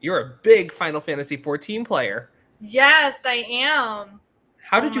fans, you're a big Final Fantasy XIV player. Yes, I am.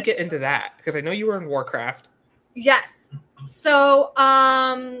 How did you get into that? Because I know you were in Warcraft. Yes. So,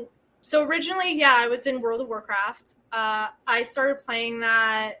 so originally, yeah, I was in World of Warcraft. I started playing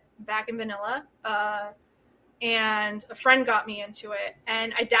that back in vanilla, and a friend got me into it,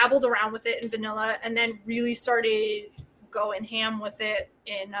 and I dabbled around with it in vanilla, and then really started going ham with it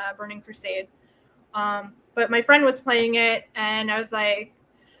in Burning Crusade. But my friend was playing it, and I was like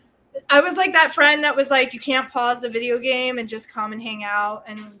that friend that was like, you can't pause the video game and just come and hang out.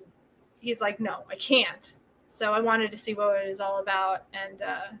 And he's like, no, I can't. So I wanted to see what it was all about, and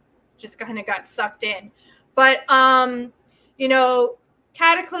just kind of got sucked in. But,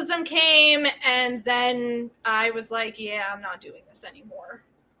 Cataclysm came, and then I was like, yeah, I'm not doing this anymore.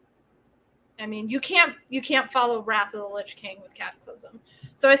 I mean, you can't follow Wrath of the Lich King with Cataclysm.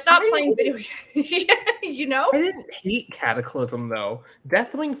 So I stopped playing video games. I didn't hate Cataclysm, though.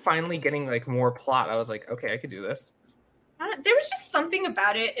 Deathwing finally getting, like, more plot. I was like, okay, I could do this. There was just something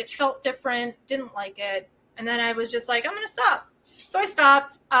about it. It felt different. Didn't like it. And then I was just like, I'm going to stop. So I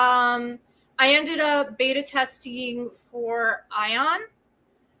stopped. I ended up beta testing for Ion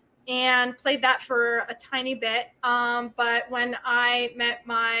and played that for a tiny bit. But when I met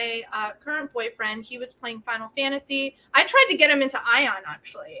my current boyfriend, he was playing Final Fantasy. I tried to get him into Ion,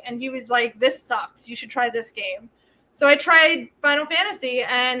 actually. And he was like, this sucks. You should try this game. So I tried Final Fantasy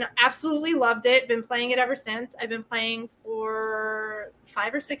and absolutely loved it. Been playing it ever since. I've been playing for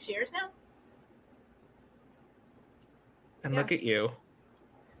 5 or 6 years now. And look at you.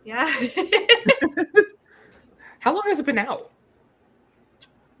 Yeah. How long has it been out?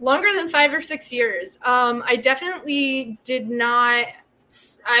 Longer than 5 or 6 years. I definitely did not.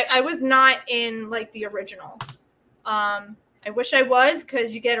 I was not in like the original. I wish I was,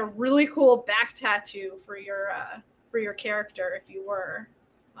 because you get a really cool back tattoo for your character if you were.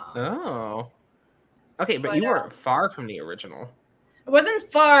 Okay, but you weren't far from the original. It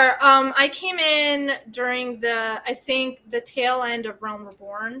wasn't far. I came in during the tail end of Realm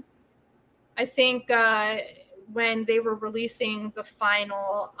Reborn. I think when they were releasing the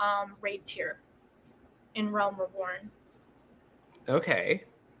final raid tier in Realm Reborn. Okay.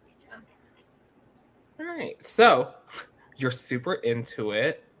 Yeah. All right. So you're super into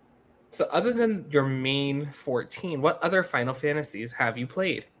it. So other than your main 14, what other Final Fantasies have you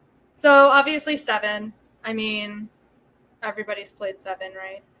played? So obviously 7. I mean, everybody's played 7,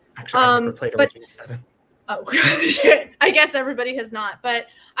 right? Actually, I've never played original 7. Oh, I guess everybody has not. But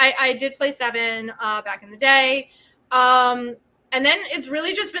I did play 7 back in the day. And then it's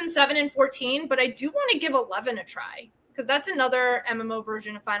really just been 7 and 14. But I do want to give 11 a try, because that's another MMO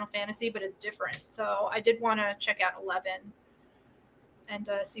version of Final Fantasy, but it's different. So I did want to check out 11 and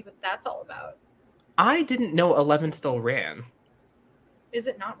see what that's all about. I didn't know 11 still ran. Is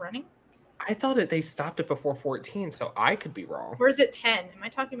it not running? I thought they stopped it before 14, so I could be wrong. Or is it 10? Am I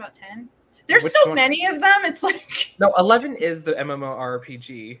talking about 10? There's so many of them. It's like... No, 11 is the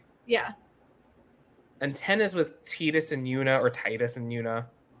MMORPG. Yeah. And 10 is with Titus and Yuna, or Titus and Yuna.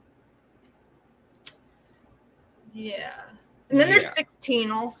 Yeah. And then there's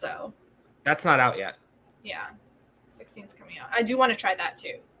 16 also. That's not out yet. Yeah. 16's coming out. I do want to try that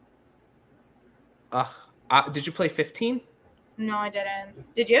too. Did you play 15? No, I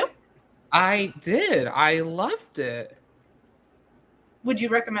didn't. Did you? I did. I loved it. Would you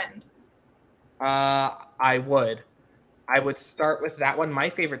recommend? I would. I would start with that one. My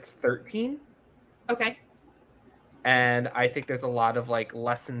favorite's 13. Okay. And I think there's a lot of like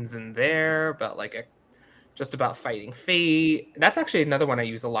lessons in there, but like just about fighting fate. That's actually another one I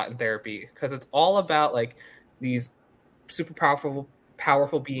use a lot in therapy, because it's all about like these super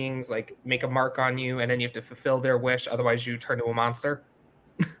powerful beings like make a mark on you, and then you have to fulfill their wish, otherwise you turn to a monster.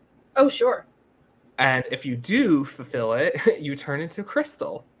 Oh, sure. And if you do fulfill it, you turn into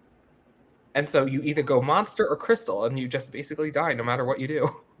crystal. And so you either go monster or crystal, and you just basically die no matter what you do.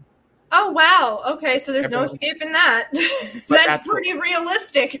 Oh, wow. Okay, so there's no Everyone- escaping that. That's pretty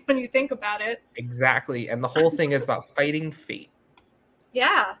realistic when you think about it. Exactly. And the whole thing is about fighting fate.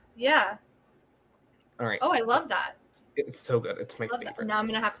 Yeah, yeah. All right. Oh, I love that. It's so good. It's my favorite. That. Now I'm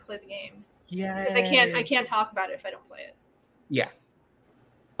going to have to play the game. Yeah. Because I can't talk about it if I don't play it. Yeah.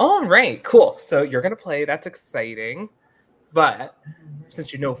 All right, cool. So you're going to play. That's exciting. But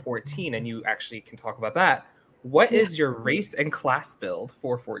since you know 14 and you actually can talk about that, what is your race and class build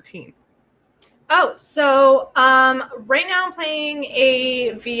for 14? Oh, so right now I'm playing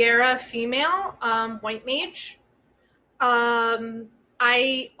a Viera female white mage.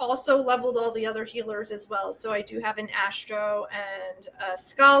 I also leveled all the other healers as well. So I do have an Astro and a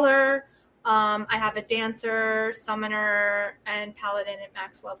Scholar. I have a Dancer, Summoner, and Paladin at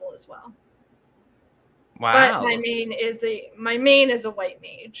max level as well. Wow. But my main is a white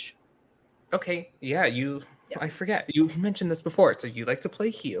mage. Okay. Yeah, I forget. You've mentioned this before. So you like to play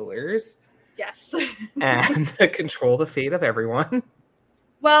healers. Yes. And control the fate of everyone.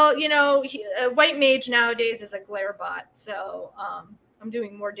 Well, a white mage nowadays is a glare bot, so I'm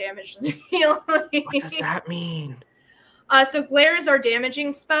doing more damage than healing. What does that mean? So glare is our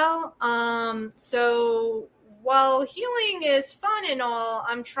damaging spell. So while healing is fun and all,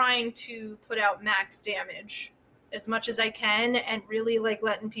 I'm trying to put out max damage as much as I can and really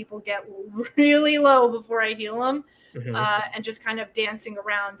letting people get really low before I heal them, and just kind of dancing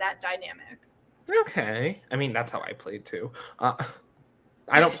around that dynamic. Okay. I mean, that's how I played too.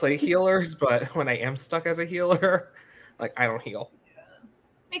 I don't play healers, but when I am stuck as a healer, I don't heal.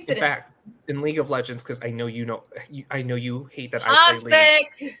 Makes it in fact, in League of Legends, because I know you hate that toxic. I play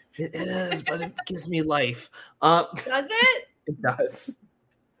League. It is, but it gives me life. Does it? It does.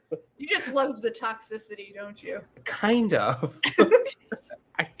 You just love the toxicity, don't you? Kind of.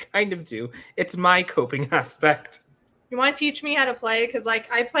 I kind of do. It's my coping aspect. You want to teach me how to play? Because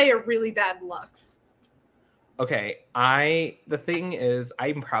I play a really bad Lux. Okay, the thing is,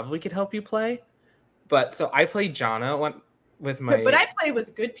 I probably could help you play, but so I play Janna with my. But I play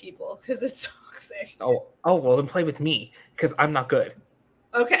with good people because it's toxic. Oh, well, then play with me because I'm not good.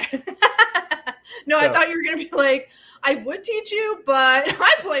 Okay. No, I thought you were gonna be like, I would teach you, but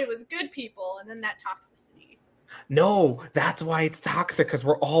I play with good people, and then that toxicity. No, that's why it's toxic because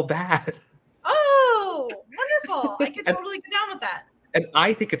we're all bad. Oh, wonderful! I can totally get down with that. And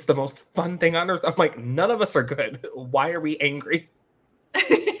I think it's the most fun thing on earth. I'm like, none of us are good. Why are we angry?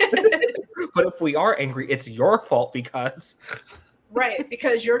 But if we are angry, it's your fault because... Right,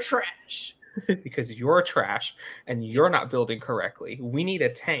 because you're trash. Because you're trash and you're not building correctly. We need a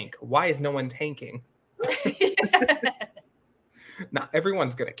tank. Why is no one tanking? Not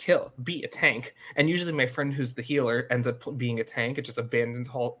everyone's going to kill. Be a tank. And usually my friend who's the healer ends up being a tank. It just abandons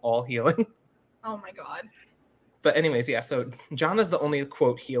all healing. Oh my god. But anyways, yeah, so Janna's the only,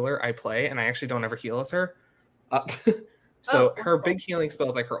 quote, healer I play, and I actually don't ever heal as her. Her big healing spell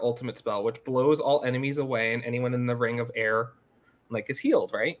is her ultimate spell, which blows all enemies away, and anyone in the ring of air, is healed,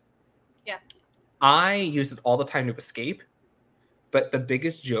 right? Yeah. I use it all the time to escape, but the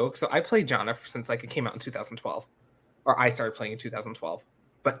biggest joke... So I played Janna since, it came out in 2012. Or I started playing in 2012.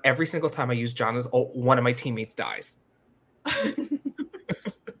 But every single time I use Janna's ult, one of my teammates dies.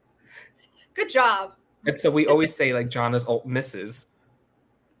 Good job. And so we always say Janna's ult misses,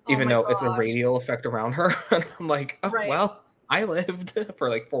 even though it's a radial effect around her. And I'm like, right. Well, I lived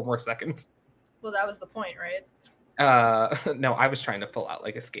for 4 more seconds. Well, that was the point, right? No, I was trying to full out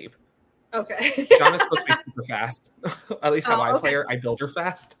escape. Okay. Janna's supposed to be super fast. At least how I play her, I build her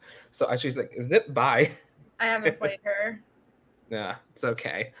fast. So she's zip by. I haven't played her. Yeah, it's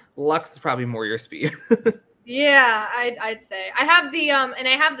okay. Lux is probably more your speed. Yeah, I'd say I have the and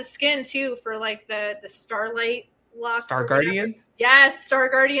I have the skin too for the Starlight Lux. Star Guardian? Yes, Star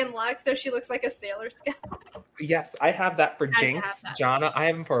Guardian Lux, so she looks like a Sailor Scout. Yes, I have that for Jinx, Janna. I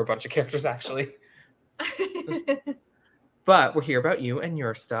have them for a bunch of characters actually. But we're here about you and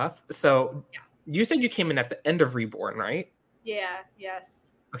your stuff. So You said you came in at the end of Reborn, right? Yeah, yes.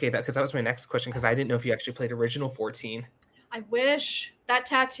 Okay, because that was my next question, because I didn't know if you actually played Original 14. I wish. That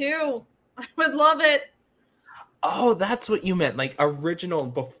tattoo. I would love it. Oh, that's what you meant. Original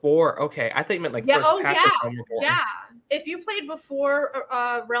before. Okay, I thought you meant first patch of Realm Reborn. Yeah. If you played before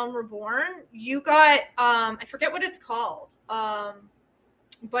Realm Reborn, you got I forget what it's called.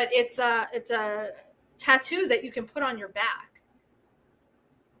 But it's a tattoo that you can put on your back.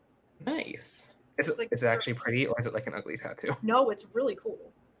 Nice. Is it actually pretty, or is it an ugly tattoo? No, it's really cool.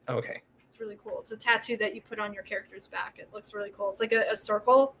 Okay. It's really cool. It's a tattoo that you put on your character's back. It looks really cool. It's a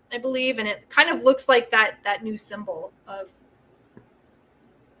circle, I believe, and it kind of looks like that new symbol of,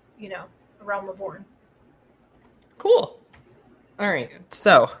 Realm Reborn. Cool. All right.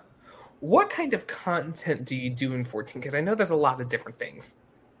 So, what kind of content do you do in 14? Because I know there's a lot of different things.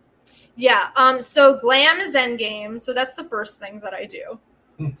 Yeah. So glam is endgame. So that's the first thing that I do.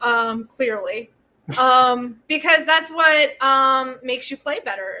 Clearly. Because that's what makes you play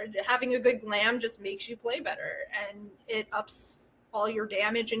better. Having a good glam just makes you play better, and it ups all your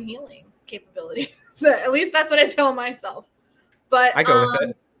damage and healing capability. So at least that's what I tell myself. But I go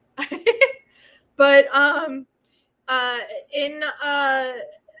with it. But I'm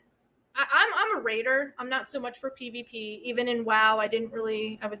a raider. I'm not so much for PvP. Even in WoW, I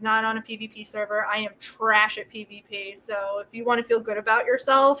was not on a PvP server. I am trash at PvP. So if you want to feel good about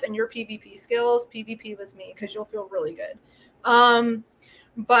yourself and your PvP skills, PvP was me, because you'll feel really good.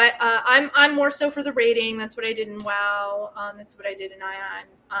 But I'm more so for the raiding. That's what I did in WoW. That's what I did in Ion.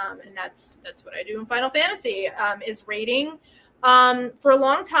 And that's what I do in Final Fantasy, is raiding. For a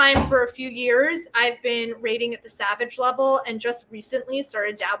long time, for a few years, I've been raiding at the Savage level, and just recently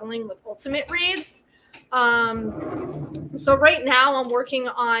started dabbling with Ultimate raids. So right now I'm working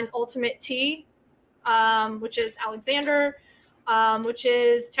on Ultimate T, which is Alexander, which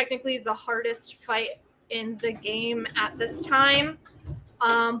is technically the hardest fight in the game at this time.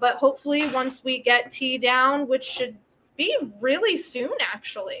 But hopefully once we get T down, which should be really soon,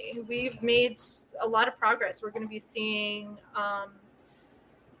 actually. We've made a lot of progress. We're going to be seeing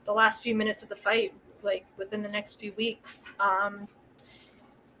the last few minutes of the fight, like within the next few weeks.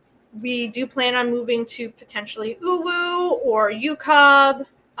 We do plan on moving to potentially Uwu or UCOB.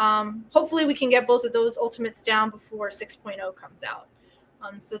 Hopefully we can get both of those ultimates down before 6.0 comes out.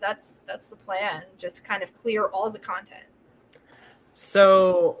 So that's the plan, just kind of clear all the content.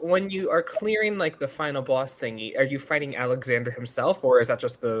 So when you are clearing like the final boss thingy, are you fighting Alexander himself, or is that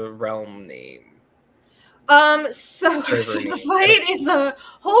just the realm name? So the fight is a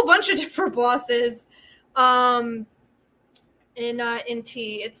whole bunch of different bosses. In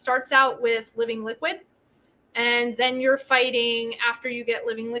T, it starts out with Living Liquid, and then you're fighting, after you get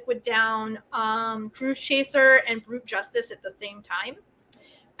Living Liquid down, Cruise Chaser and Brute Justice at the same time.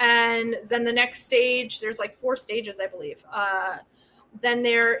 And then the next stage, there's like 4 stages, I believe. Then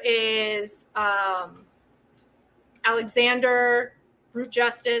there is Alexander, Brute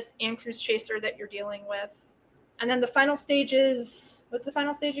Justice, and Cruise Chaser that you're dealing with. And then the final stage is, what's the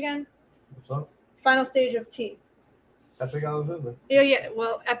final stage again? What's up? Final stage of T. Epic Alexander. Yeah.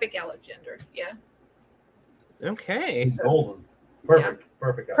 Well, Epic Alexander. Yeah. Okay. He's golden. Perfect.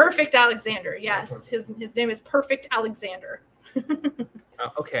 Yeah. Perfect Alexander. Yes. His name is Perfect Alexander.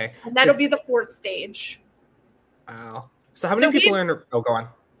 Okay. And that'll be the 4th stage. Wow. So how many people are in? Oh, go on.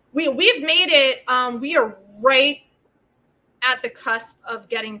 We've made it. We are right at the cusp of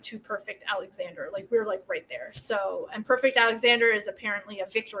getting to Perfect Alexander. Like, we're like right there. So, and Perfect Alexander is apparently a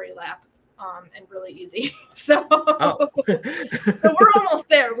victory lap, and really easy. So, so we're almost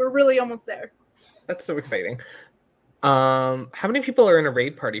there. We're really almost there. That's so exciting. How many people are in a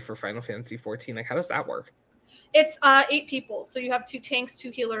raid party for Final Fantasy 14? Like, how does that work? It's 8 people. So you have 2 tanks,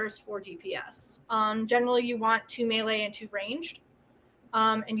 2 healers, 4 DPS. Generally, you want 2 melee and 2 ranged.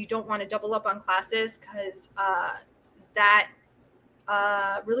 And you don't want to double up on classes, because that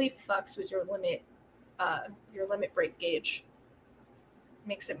really fucks with your limit break gauge.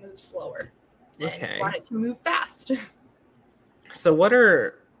 Makes it move slower. And you want it to move fast. So what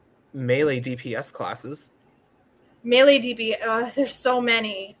are melee DPS classes? Melee DPS, there's so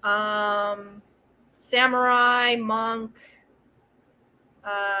many. Samurai, monk.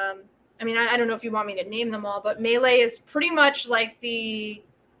 I mean, I don't know if you want me to name them all, but melee is pretty much like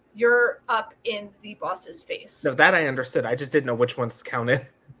you're up in the boss's face. No, that I understood. I just didn't know which ones counted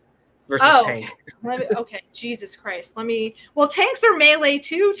versus tank. Okay, Jesus Christ. Well, tanks are melee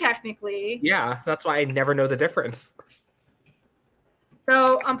too, technically. Yeah, that's why I never know the difference.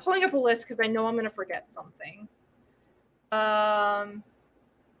 So I'm pulling up a list because I know I'm going to forget something.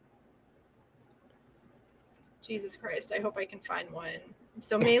 Jesus Christ, I hope I can find one.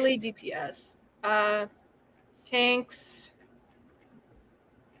 So melee DPS. Tanks.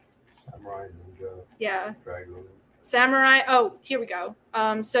 Samurai, Ninja. Yeah. Dragoon. Samurai. Oh, here we go.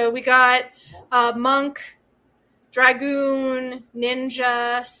 So we got Monk, Dragoon,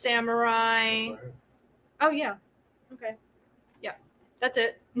 Ninja, Samurai. Oh, yeah. Okay. Yeah. That's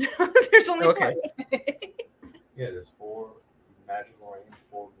it. There's only 4. Yeah, there's 4 magical range,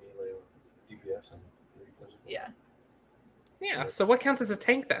 4 melee DPS, and 3 physical. Yeah. Yeah. So what counts as a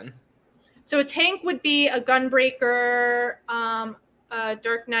tank then? So a tank would be a Gunbreaker, a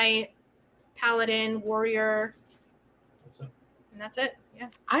Dark Knight, Paladin, Warrior. And that's it. Yeah.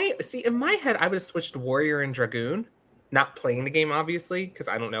 I see. In my head, I would have switched Warrior and Dragoon. Not playing the game, obviously, because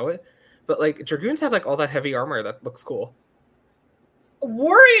I don't know it. But like Dragoons have like all that heavy armor that looks cool.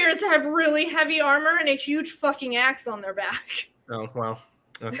 Warriors have really heavy armor and a huge fucking axe on their back. Oh, well,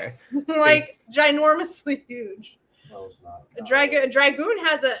 okay. Like ginormously huge. No, it's not. A dragoon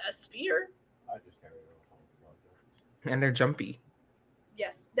has a spear. I just carry it. And they're jumpy.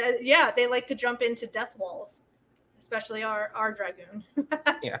 Yes. They like to jump into death walls, especially our dragoon.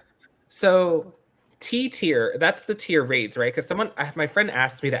 Yeah. So T tier, that's the tier raids, right? Because my friend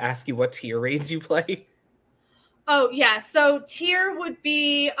asked me to ask you what tier raids you play. Oh, yeah. So tier would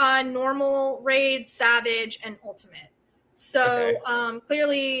be normal, raid, savage, and ultimate. So Okay.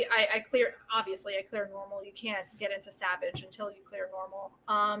 clearly I clear normal. You can't get into savage until you clear normal.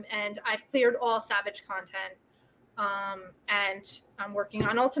 And I've cleared all savage content. And I'm working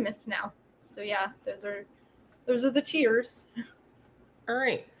on ultimates now. So yeah, those are the tiers. All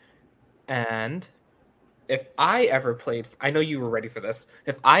right. And if I ever played, I know you were ready for this.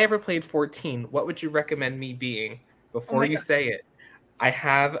 If I ever played 14, what would you recommend me being? Before you say it, I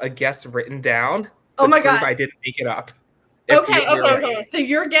have a guess written down to prove God. I didn't make it up. Okay. So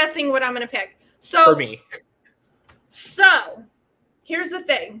you're guessing what I'm going to pick. So for me. So here's the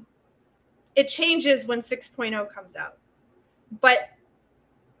thing. It changes when 6.0 comes out. But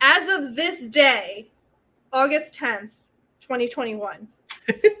as of this day, August 10th, 2021,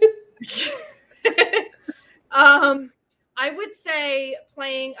 I would say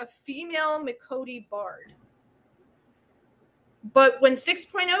playing a female Makoti bard. But when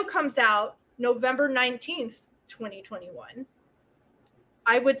 6.0 comes out, November 19th, 2021,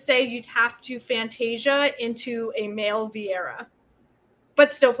 I would say you'd have to Fantasia into a male Vieira,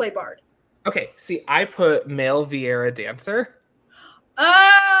 but still play bard. Okay, see, I put male Vieira dancer.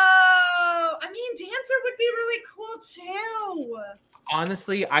 Oh, I mean, dancer would be really cool too.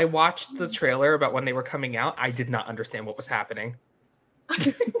 Honestly, I watched the trailer about when they were coming out. I did not understand what was happening.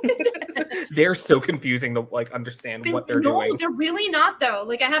 They're so confusing to like understand what they're doing. No, they're really not though.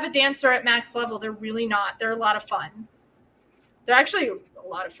 Like I have a dancer at max level. They're really not. They're a lot of fun. They're actually a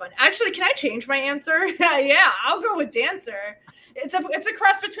lot of fun. Actually, can I change my answer? Yeah, I'll go with dancer. It's a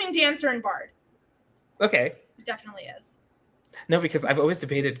cross between dancer and bard. Okay. It definitely is. No, because I've always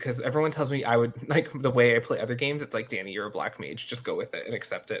debated because everyone tells me I would like the way I play other games. It's like, Danny, you're a black mage. Just go with it and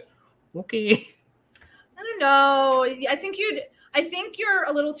accept it. Okay. I don't know. I think you're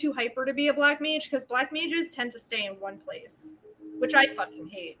a little too hyper to be a black mage because black mages tend to stay in one place, which I fucking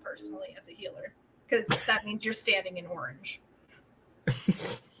hate personally as a healer because that means you're standing in orange.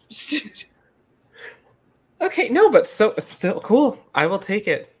 Okay, no, but so still cool. I will take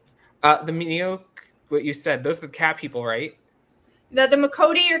it. The Mio, what you said, those are the cat people, right? The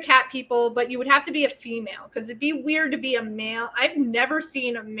Makoti are cat people, but you would have to be a female because it'd be weird to be a male. I've never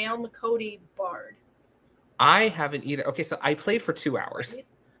seen a male Makoti bard. I haven't either. Okay, so I played for 2 hours.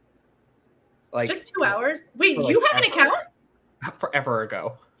 Like just 2 hours? Wait, like you have an account? Forever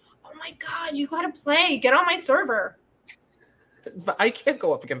ago. Oh my god, you gotta play. Get on my server. But I can't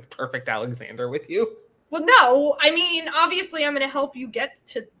go up against Perfect Alexander with you. Well, no. I mean, obviously I'm going to help you get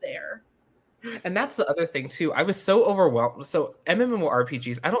to there. And that's the other thing, too. I was so overwhelmed. So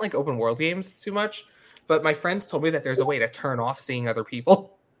MMORPGs, I don't like open world games too much, but my friends told me that there's a way to turn off seeing other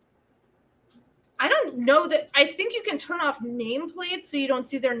people. I don't know that. I think you can turn off nameplates so you don't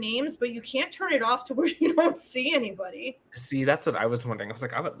see their names, but you can't turn it off to where you don't see anybody. See, that's what I was wondering. I was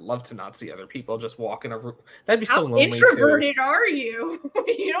like, I would love to not see other people just walk in a room. That'd be so lonely. How introverted are you?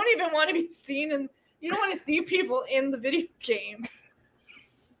 You don't even want to be seen, and you don't want to see people in the video game.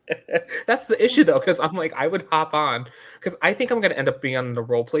 That's the issue, though, because I'm like, I would hop on because I think I'm going to end up being on the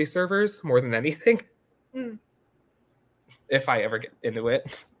role play servers more than anything. If I ever get into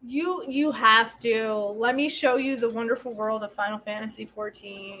it. You have to. Let me show you the wonderful world of Final Fantasy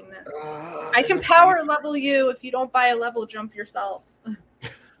 14. I can power level you if you don't buy a level jump yourself.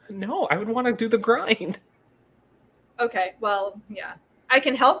 No, I would want to do the grind. Okay, well, yeah. I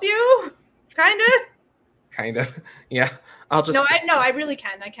can help you? Kind of. Yeah. I'll just I really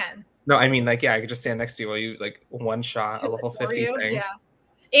can. I can. No, I mean, like, yeah, I could just stand next to you while you like one shot a level 50 thing. Yeah.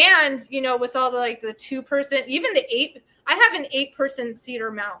 And, with all the like the 2-person, even the 8, I have an 8-person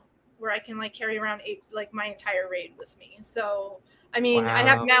cedar mount where I can like carry around 8, like my entire raid with me. So, I mean, wow. I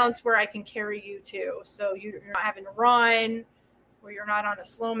have mounts where I can carry you too. So you're not having to run, or you're not on a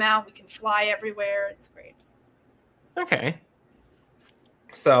slow mount. We can fly everywhere. It's great. Okay.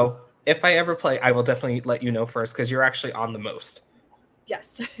 So if I ever play, I will definitely let you know first because you're actually on the most.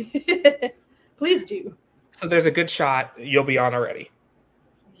 Yes. Please do. So there's a good shot you'll be on already.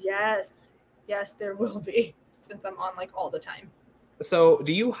 Yes, there will be, since I'm on like all the time. So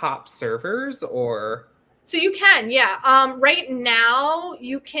do you hop servers or? So you can, yeah. Right now,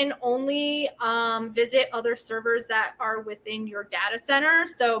 you can only visit other servers that are within your data center.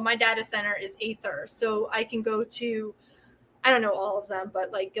 So my data center is Aether. So I can go to, I don't know all of them,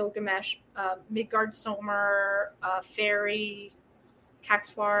 but like Gilgamesh, Midgard Somer, Fairy,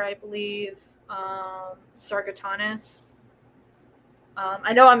 Cactuar, I believe, Sargatanas.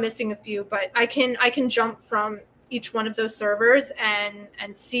 I know I'm missing a few, but I can jump from each one of those servers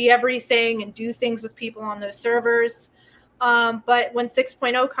and see everything and do things with people on those servers. But when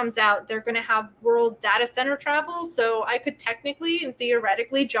 6.0 comes out, they're going to have world data center travel. So I could technically and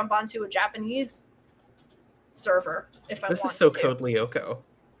theoretically jump onto a Japanese server if I wanted to. This is so Code Lyoko.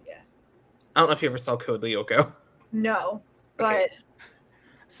 Yeah. I don't know if you ever saw Code Lyoko. No, but Okay.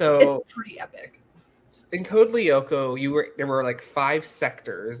 So it's pretty epic. In Code Lyoko, there were like 5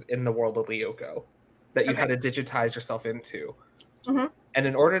 sectors in the world of Lyoko that you had to digitize yourself into. Mm-hmm. And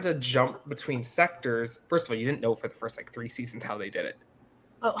in order to jump between sectors, first of all, you didn't know for the first like 3 seasons how they did it.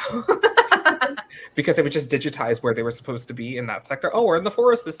 Oh. Because they would just digitize where they were supposed to be in that sector. Oh, we're in the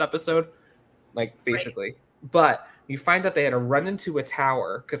forest this episode. Like, basically. Right. But you find out they had to run into a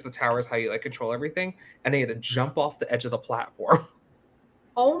tower, because the tower is how you like control everything, and they had to jump off the edge of the platform.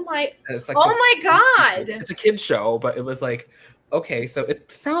 Oh my! It's like my God! It's a kid's show, but it was like, okay, so it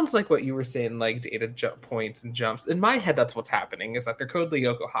sounds like what you were saying, like data jump points and jumps. In my head, that's what's happening. Is that they're Code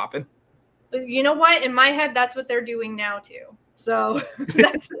Lyoko hopping. You know what? In my head, that's what they're doing now too. So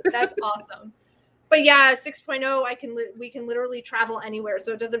that's awesome. But yeah, 6.0, we can literally travel anywhere.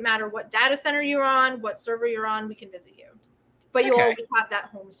 So it doesn't matter what data center you're on, what server you're on, we can visit you. But you'll always have that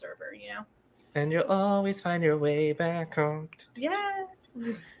home server, you know. And you'll always find your way back home. Yeah.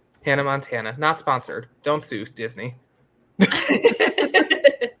 Hannah Montana, not sponsored. Don't sue Disney.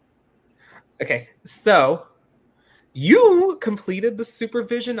 Okay, so you completed the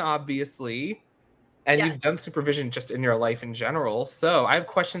supervision, obviously, and you've done supervision just in your life in general. So I have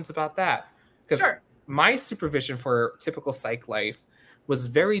questions about that. Because my supervision for typical psych life was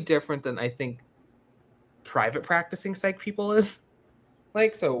very different than I think private practicing psych people is.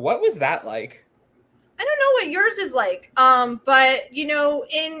 Like, so what was that like? I don't know what yours is like, but you know,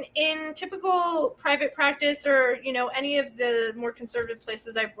 in typical private practice or you know any of the more conservative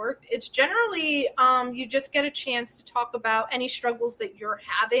places I've worked, it's generally you just get a chance to talk about any struggles that you're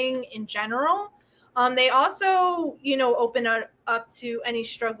having in general. They also, you know, open up to any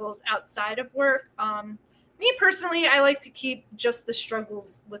struggles outside of work. Me personally, I like to keep just the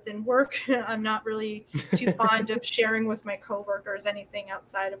struggles within work. I'm not really too fond of sharing with my coworkers anything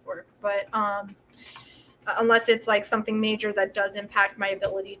outside of work, but unless it's like something major that does impact my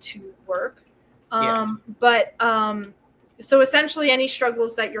ability to work. So essentially any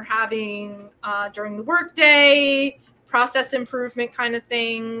struggles that you're having during the workday, process improvement kind of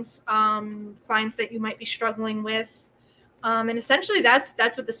things, clients that you might be struggling with. And essentially that's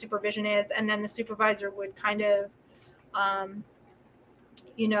what the supervision is. And then the supervisor would kind of,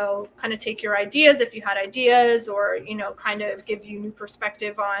 you know, kind of take your ideas if you had ideas or, you know, kind of give you new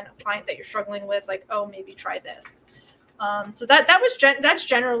perspective on a client that you're struggling with, like, oh, maybe try this. So that's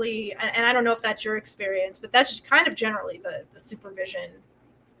generally, and I don't know if that's your experience, but that's kind of generally the supervision.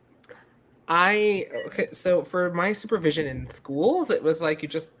 So for my supervision in schools, it was like you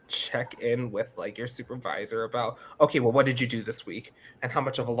just check in with like your supervisor about, okay, well, what did you do this week? And how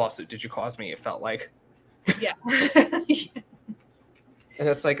much of a lawsuit did you cause me? It felt like. Yeah. And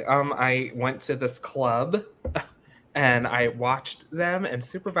it's like, I went to this club and I watched them and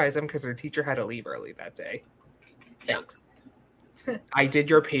supervised them because their teacher had to leave early that day. Thanks. I did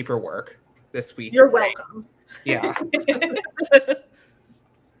your paperwork this week. You're welcome. Yeah.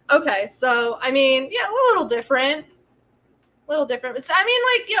 Okay, so I mean, yeah, a little different. So, I mean,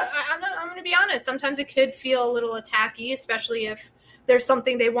 like, yeah, I'm going to be honest. Sometimes it could feel a little attacky, especially if there's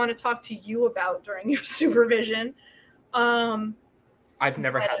something they want to talk to you about during your supervision. I've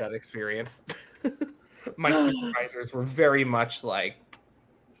never had that experience. My supervisors were very much like,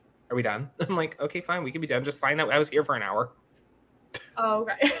 "Are we done?" I'm like, "Okay, fine, we can be done. Just sign up. I was here for an hour." Oh,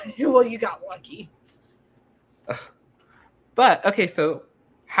 okay. Well, you got lucky. But okay, so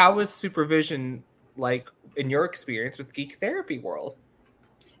how was supervision like in your experience with Geek Therapy World?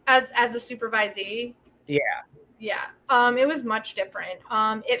 As a supervisee? Yeah. It was much different.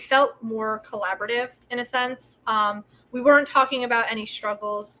 It felt more collaborative in a sense. We weren't talking about any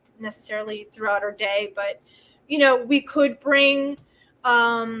struggles necessarily throughout our day, but, you know, we could bring,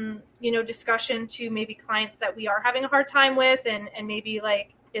 you know, discussion to maybe clients that we are having a hard time with and maybe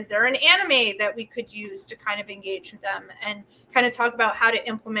like, is there an anime that we could use to kind of engage with them and kind of talk about how to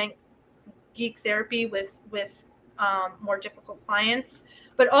implement geek therapy with more difficult clients,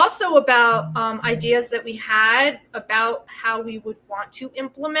 but also about ideas that we had about how we would want to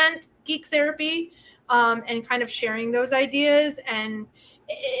implement geek therapy, and kind of sharing those ideas. And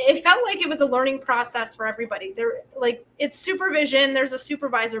it felt like it was a learning process for everybody. There, like, it's supervision, there's a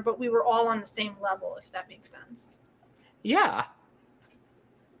supervisor, but we were all on the same level, if that makes sense. Yeah.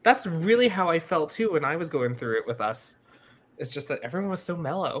 That's really how I felt too when I was going through it with us. It's just that everyone was so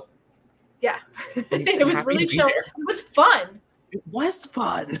mellow. Yeah. And It was happy really to be chill. there. It was fun. It was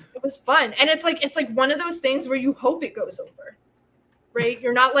fun. It was fun. And it's like one of those things where you hope it goes over, right?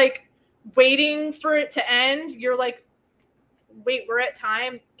 You're not like waiting for it to end. You're like, wait, we're at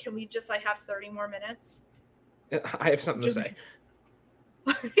time. Can we just like have 30 more minutes? I have something to say.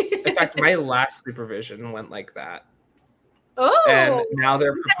 In fact, my last supervision went like that. Oh, and now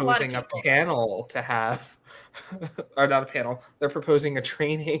they're we've had a lot of proposing a people. panel to have, or not a panel, they're proposing a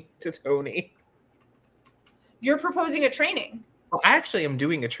training to Tony. You're proposing a training. Well, I actually am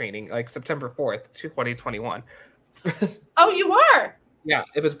doing a training like September 4th, 2021. Oh, you are? Yeah,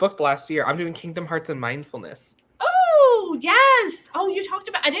 it was booked last year. I'm doing Kingdom Hearts and Mindfulness. Oh, yes. Oh, you talked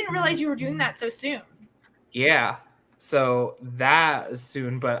about, I didn't realize you were doing that so soon. Yeah, so that is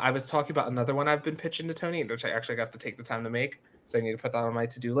soon, but I was talking about another one I've been pitching to Tony, which I actually got to take the time to make, so I need to put that on my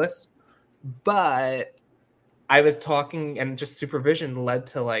to-do list. But I was talking, and just supervision led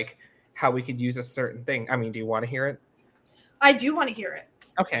to like how we could use a certain thing. I mean, do you want to hear it? I do want to hear it.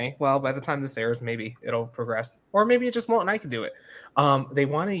 Okay, well, by the time this airs, maybe it'll progress, or maybe it just won't, and I can do it. They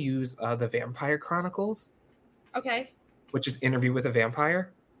want to use the Vampire Chronicles, Okay. which is Interview with a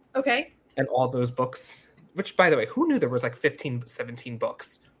Vampire, Okay. and all those books. Which, by the way, who knew there was like 15, 17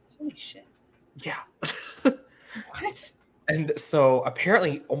 books? Holy shit. Yeah. What? And so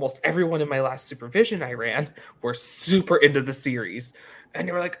apparently almost everyone in my last supervision I ran were super into the series. And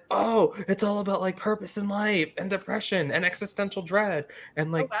they were like, oh, it's all about like purpose in life and depression and existential dread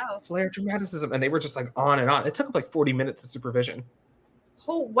and like wow. flare dramaticism. And they were just like on and on. It took like 40 minutes of supervision.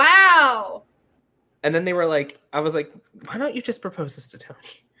 Oh, wow. And then they were like, I was like, why don't you just propose this to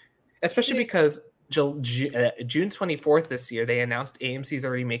Tony? Especially because June 24th this year, they announced AMC's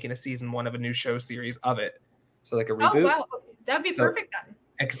already making a season 1 of a new show series of it. So like a reboot. Oh, wow. That'd be perfect then.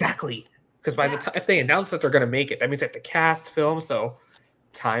 Exactly. Because by the time, if they announce that they're going to make it, that means they have to cast, film, so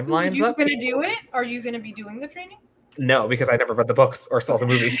timelines so up. Are you going to do it? Are you going to be doing the training? No, because I never read the books or saw the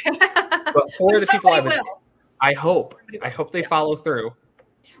movie. But for the people I hope they follow through.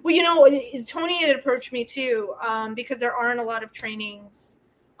 Well, you know, Tony had approached me too, because there aren't a lot of trainings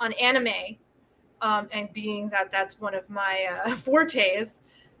on anime, and being that that's one of my fortes.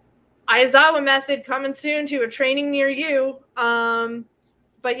 Aizawa method coming soon to a training near you.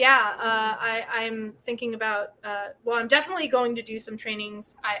 But yeah, I'm thinking about, well, I'm definitely going to do some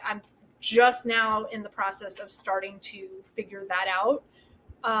trainings. I'm just now in the process of starting to figure that out.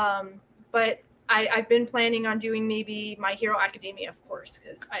 But I've been planning on doing maybe My Hero Academia, of course,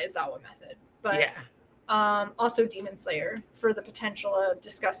 because Aizawa method. But yeah. Also Demon Slayer for the potential of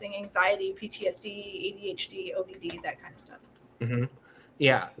discussing anxiety, PTSD, ADHD, ODD, that kind of stuff. Mm-hmm.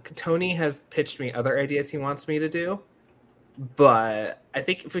 Yeah, Tony has pitched me other ideas he wants me to do, but I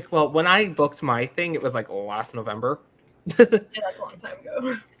think when I booked my thing, it was like last November. Yeah, that's a long time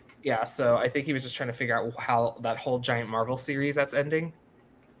ago. Yeah, so I think he was just trying to figure out how that whole giant Marvel series that's ending,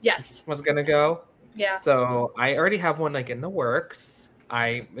 yes, was gonna go. Yeah. So I already have one like in the works.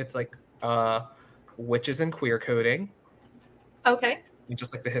 It's like witches and queer coding. Okay. And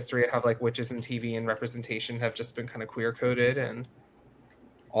just like the history of how like witches in TV and representation have just been kind of queer coded and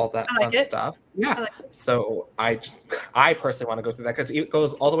all that fun stuff. Yeah. So I personally want to go through that because it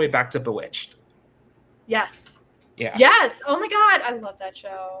goes all the way back to Bewitched. Yes. Yeah. Yes. Oh my God. I love that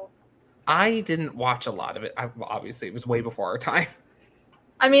show. I didn't watch a lot of it. Obviously, it was way before our time.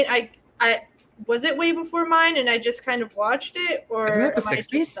 I mean, I was it way before mine and I just kind of watched it, or isn't it the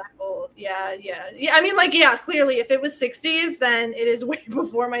 60s? Yeah. I mean, like, yeah, clearly if it was 60s, then it is way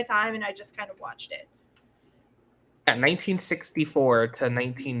before my time and I just kind of watched it. Yeah, 1964 to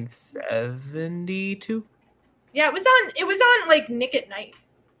 1972. Yeah, it was on like Nick at Night.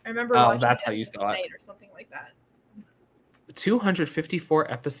 I remember watching that's how you saw it. Or something like that.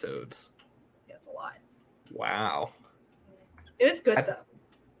 254 episodes. Yeah, it's a lot. Wow. It was good though.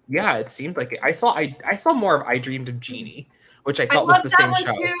 Yeah, it seemed like it. I saw more of I Dreamed of Jeannie, which I thought was the same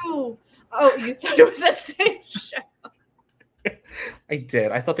show. Too. Oh, you thought it was the same show. I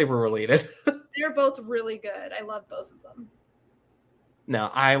did. I thought they were related. They're both really good. I love both of them. No,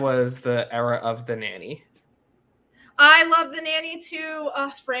 I was the era of The Nanny. I love The Nanny too.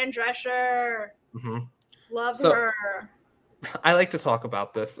 Fran Drescher. Mm-hmm. Love her. I like to talk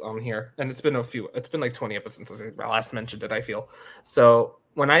about this on here, and it's been like 20 episodes since I last mentioned it, I feel. So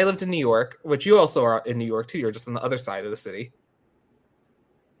when I lived in New York, which you also are in New York too, you're just on the other side of the city.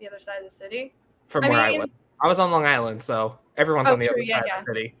 The other side of the city? From where I was. I was on Long Island, so everyone's on the other side of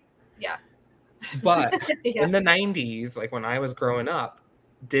the city. Yeah. But in the 90s, like when I was growing up,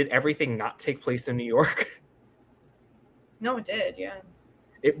 did everything not take place in New York? No, it did, yeah.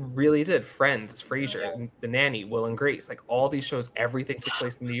 It really did. Friends, Frasier, The Nanny, Will and Grace, like all these shows, everything took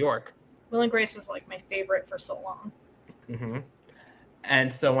place in New York. Will and Grace was like my favorite for so long. Mm-hmm.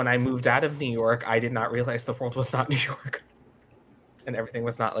 And so when I moved out of New York, I did not realize the world was not New York. And everything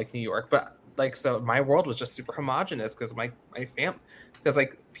was not like New York. But like, so my world was just super homogenous because my because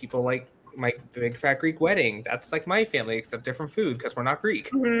like people like my big fat Greek wedding, that's like my family, except different food because we're not Greek.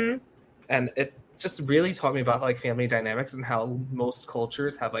 Mm-hmm. And it just really taught me about like family dynamics and how most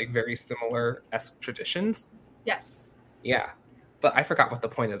cultures have like very similar-esque traditions. Yes. Yeah. But I forgot what the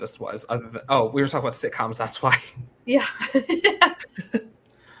point of this was. Other than, we were talking about sitcoms, that's why. Yeah.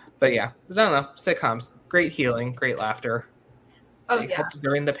 But yeah, I don't know. Sitcoms, great healing, great laughter. Oh, They helped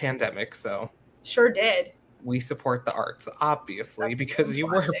during the pandemic, so. Sure did. We support the arts, obviously, because you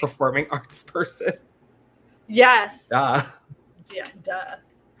were a performing arts person. Yes. Duh. Yeah, duh.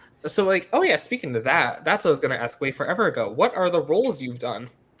 So, like, oh yeah, speaking of that, that's what I was going to ask way forever ago. What are the roles you've done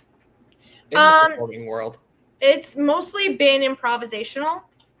in the performing world? It's mostly been improvisational.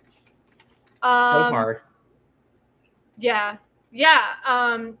 So hard. Yeah. Yeah.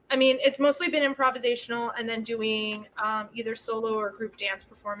 I mean, it's mostly been improvisational and then doing either solo or group dance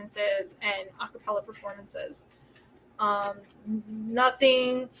performances and a cappella performances.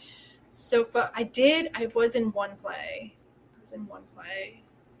 Nothing so far. I was in one play.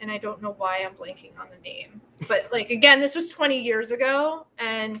 And I don't know why I'm blanking on the name. But like, again, this was 20 years ago.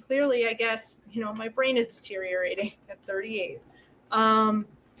 And clearly, I guess, my brain is deteriorating at 38.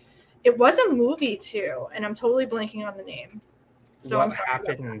 It was a movie too. And I'm totally blanking on the name. So what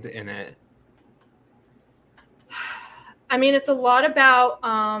happened in it? I mean, it's a lot about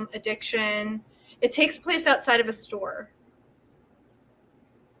addiction. It takes place outside of a store.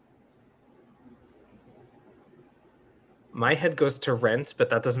 My head goes to Rent, but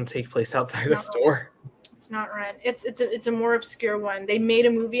that doesn't take place outside a store. It's not Rent. It's a more obscure one. They made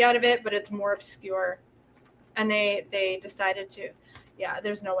a movie out of it, but it's more obscure. And they decided to. Yeah,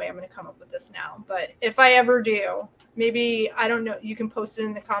 there's no way I'm going to come up with this now. But if I ever do, maybe, I don't know, you can post it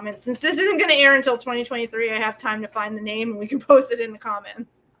in the comments. Since this isn't going to air until 2023, I have time to find the name and we can post it in the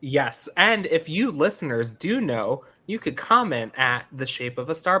comments. Yes. And if you listeners do know, you could comment at The Shape of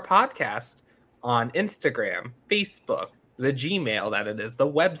a Star podcast on Instagram, Facebook, the Gmail that it is, the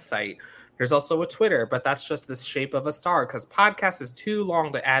website. There's also a Twitter, but that's just The Shape of a Star because podcast is too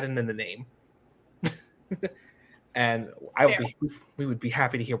long to add in the name. And we would be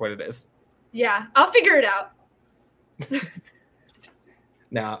happy to hear what it is. Yeah, I'll figure it out.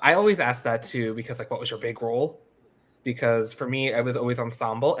 Now, I always ask that too because, like, what was your big role? Because for me, I was always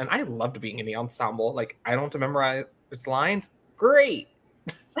ensemble, and I loved being in the ensemble. Like, I don't have to memorize lines. Great.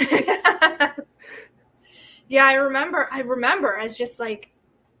 Yeah, I remember. I was just like,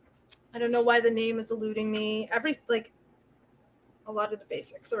 I don't know why the name is eluding me. A lot of the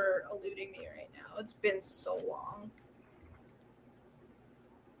basics are eluding me right now. It's been so long.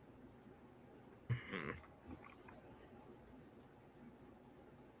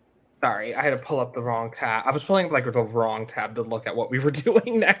 Sorry, I had to pull up the wrong tab. I was pulling up the wrong tab to look at what we were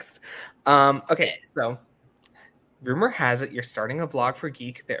doing next. Okay, so rumor has it you're starting a vlog for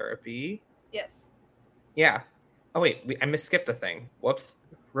Geek Therapy. Yes. Yeah. Oh wait, I misskipped a thing. Whoops.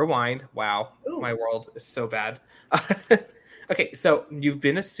 Rewind. Wow. Ooh. My world is so bad. Okay, so you've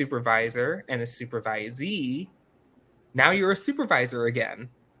been a supervisor and a supervisee. Now you're a supervisor again.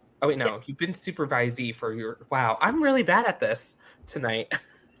 Oh wait, no, You've been supervisee for your. Wow, I'm really bad at this tonight.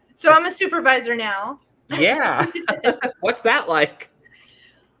 So I'm a supervisor now. Yeah. What's that like?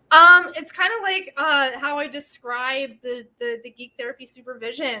 It's kind of like how I describe the Geek Therapy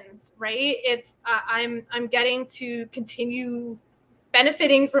supervisions, right? It's I'm getting to continue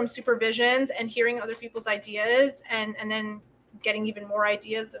benefiting from supervisions and hearing other people's ideas and then getting even more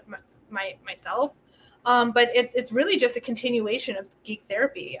ideas of myself. But it's really just a continuation of Geek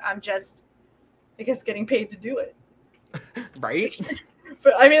Therapy. I'm just, I guess, getting paid to do it. Right?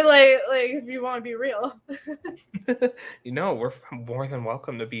 But I mean, like if you want to be real. We're more than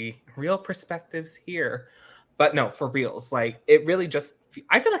welcome to be real perspectives here. But no, for reals, like it really just,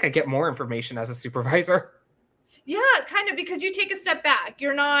 I feel like I get more information as a supervisor. Yeah, kind of, because you take a step back.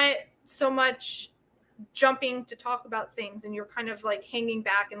 You're not so much jumping to talk about things and you're kind of like hanging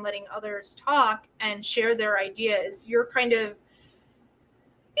back and letting others talk and share their ideas. You're kind of,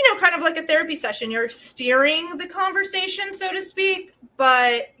 kind of like a therapy session. You're steering the conversation, so to speak,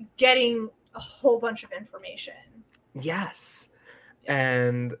 but getting a whole bunch of information. Yes.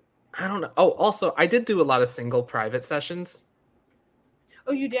 And I don't know. Oh, also, I did do a lot of single private sessions.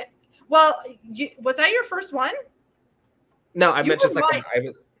 Oh, you did? Well, was that your first one? No, I meant just like a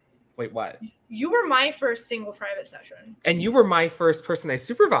private. Wait, what? You were my first single private session. And you were my first person I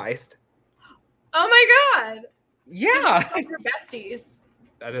supervised. Oh my God. Yeah. We're besties.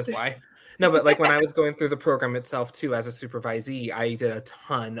 That is why. No, but like when I was going through the program itself too, as a supervisee, I did a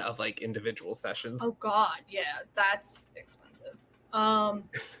ton of like individual sessions. Oh God. Yeah. That's expensive. I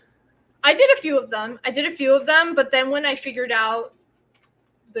did a few of them, but then when I figured out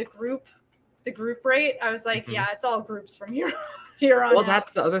the group rate, I was like, yeah, it's all groups from here on. Well,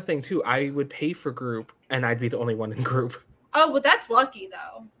 that's the other thing too. I would pay for group and I'd be the only one in group. Oh, well, that's lucky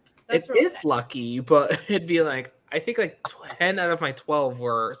though. It really is nice. Lucky, but it'd be like, I think like 10 out of my 12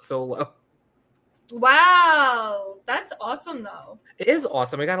 were solo. Wow. That's awesome though. It is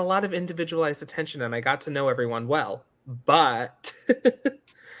awesome. I got a lot of individualized attention and I got to know everyone well, but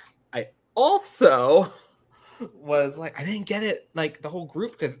I also was like, I didn't get it like the whole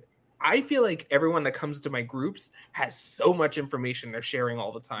group because I feel like everyone that comes to my groups has so much information they're sharing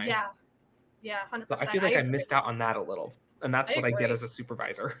all the time. Yeah. Yeah, 100%. So I feel like I missed out on that a little. And that's what I get as a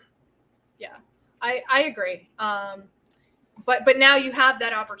supervisor. Yeah, I agree. But now you have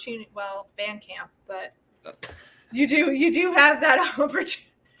that opportunity. Well, band camp, but you do have that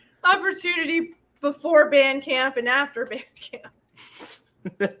opportunity before band camp and after band camp.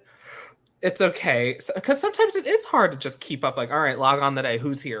 It's okay. Because sometimes it is hard to just keep up. Like, all right, log on today.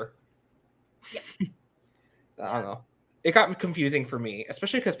 Who's here? Yeah. I don't know. It got confusing for me,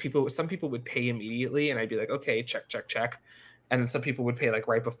 especially because some people would pay immediately and I'd be like, okay, check. And then some people would pay like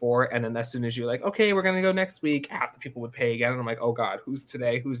right before. And then as soon as you're like, okay, we're going to go next week, half the people would pay again. And I'm like, oh God, who's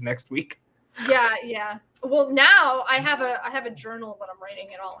today? Who's next week? Yeah. Well, now I have a journal that I'm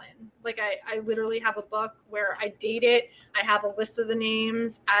writing it all in. Like I literally have a book where I date it. I have a list of the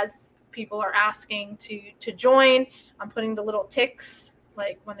names as people are asking to join. I'm putting the little ticks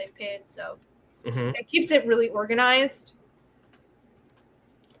like when they've paid. So it keeps it really organized.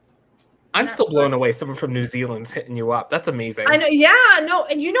 I'm still blown away. Someone from New Zealand's hitting you up. That's amazing. I know. Yeah, no.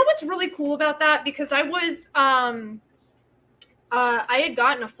 And you know what's really cool about that? Because I was, I had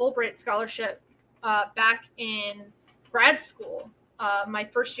gotten a Fulbright scholarship back in grad school, my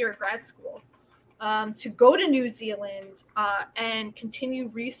first year of grad school, to go to New Zealand and continue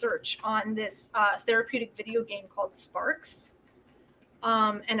research on this therapeutic video game called Sparks.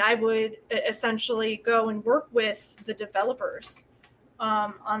 And I would essentially go and work with the developers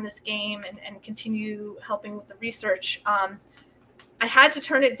on this game and continue helping with the research. I had to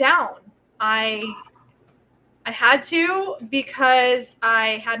turn it down. I had to because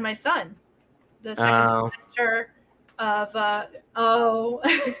I had my son. The second semester of no,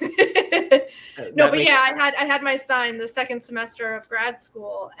 but yeah, I had my son the second semester of grad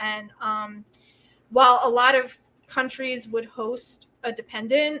school, and while a lot of countries would host a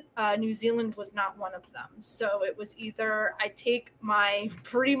dependent, New Zealand was not one of them. So it was either I take my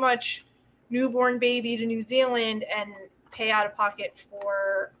pretty much newborn baby to New Zealand and pay out of pocket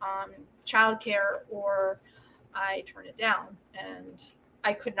for childcare, or I turn it down, and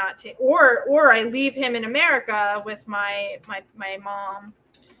I could not take, or I leave him in America with my mom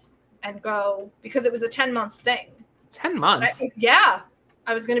and go, because it was a 10-month thing. 10 months?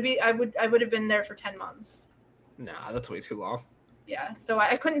 I was going to be, I would have been there for 10 months. Nah, that's way too long. Yeah, so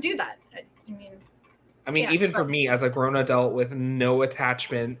I couldn't do that. I mean, even for me as a grown adult with no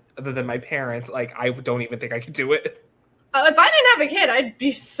attachment other than my parents, like I don't even think I could do it. If I didn't have a kid, I'd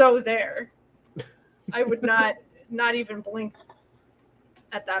be so there. I would not even blink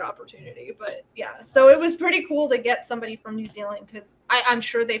at that opportunity. But yeah, so it was pretty cool to get somebody from New Zealand, because I'm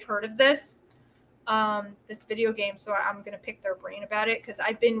sure they've heard of this video game. So I'm going to pick their brain about it, because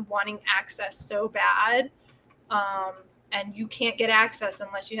I've been wanting access so bad. And you can't get access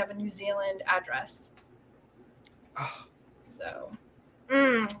unless you have a New Zealand address. Oh. So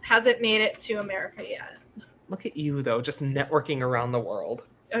hasn't made it to America yet. Look at you, though, just networking around the world.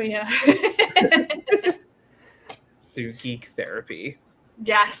 Oh, yeah. Through geek therapy.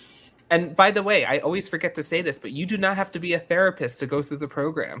 Yes. And by the way, I always forget to say this, but you do not have to be a therapist to go through the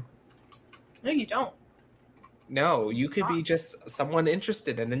program. No, you don't. No, you could be just someone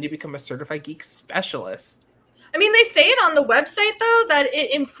interested, and then you become a certified geek specialist. I mean, they say it on the website, though, that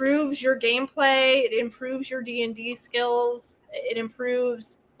it improves your gameplay, it improves your D&D skills, it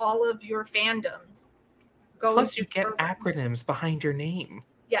improves all of your fandoms. go. Plus, you into get program. acronyms behind your name.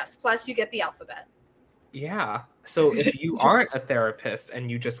 Yes. Plus, you get the alphabet. Yeah. So if you aren't a therapist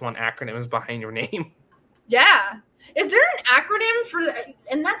and you just want acronyms behind your name. Yeah. Is there an acronym for?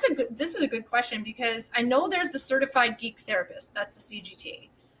 And this is a good question because I know there's the Certified Geek Therapist. That's the CGT.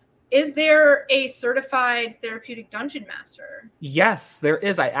 Is there a Certified Therapeutic Dungeon Master? Yes, there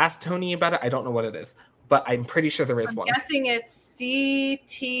is. I asked Tony about it. I don't know what it is, but I'm pretty sure there is I'm one. guessing it's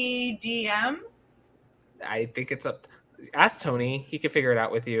CTDM. I think it's up. Ask Tony. He can figure it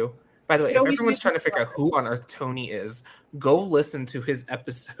out with you. By the way, Could if always everyone's use trying to the figure out who on earth Tony is, go listen to his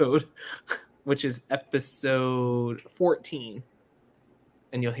episode, which is episode 14,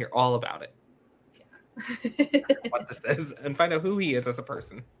 and you'll hear all about it. What this is, and find out who he is as a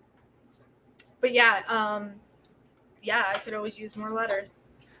person. But yeah, I could always use more letters.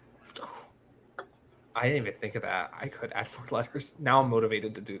 I didn't even think of that. I could add more letters. Now I'm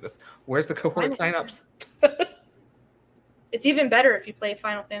motivated to do this. Where's the cohort signups? It's even better if you play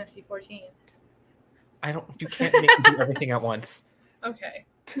Final Fantasy 14. You can't make me do everything at once. Okay.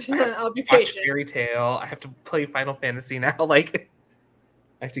 I'll be patient. Fairy Tale. I have to play Final Fantasy now. Like,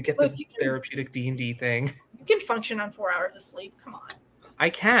 I have to get this therapeutic D&D thing. You can function on 4 hours of sleep. Come on. I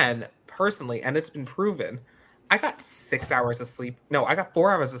can, personally, and it's been proven. I got 6 hours of sleep. No, I got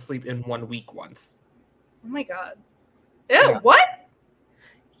 4 hours of sleep in 1 week once. Oh my God. Ew, what?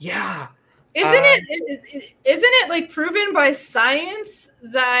 Yeah. Isn't it like proven by science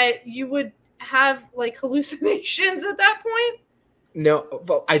that you would have like hallucinations at that point? No,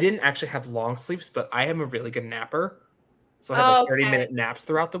 well, I didn't actually have long sleeps, but I am a really good napper. So I have 30-minute naps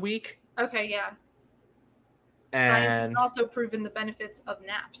throughout the week. Okay, yeah. And science has also proven the benefits of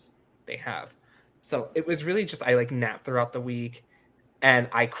naps. They have. So it was really just I like napped throughout the week and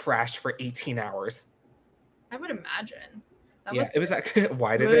I crashed for 18 hours. I would imagine. It was actually,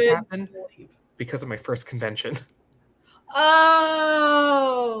 why did it happen? Sleep. Because of my first convention.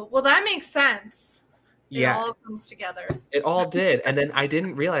 Oh, well, that makes sense. It all comes together. It all did. And then I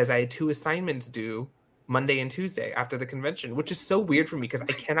didn't realize I had 2 assignments due Monday and Tuesday after the convention, which is so weird for me because I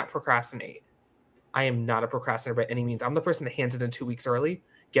cannot procrastinate. I am not a procrastinator by any means. I'm the person that hands it in 2 weeks early,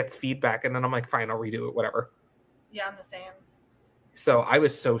 gets feedback, and then I'm like, fine, I'll redo it, whatever. Yeah, I'm the same. So I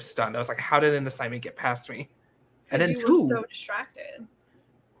was so stunned. I was like, how did an assignment get past me? And then you were so distracted.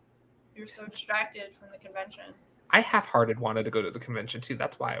 You were so distracted from the convention. I half-hearted wanted to go to the convention too.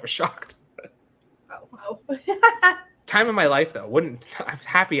 That's why I was shocked. Oh. Time of my life though. I'm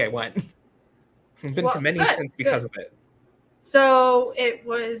happy I went. I've been to many since because of it. So it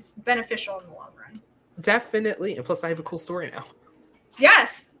was beneficial in the long run. Definitely. And plus I have a cool story now.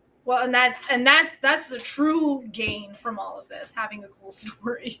 Yes. Well, and that's the true gain from all of this, having a cool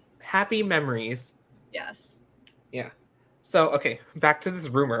story. Happy memories. Yes. Yeah. So, okay, back to this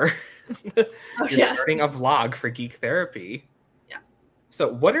rumor. You're starting a vlog for Geek Therapy. Yes. So,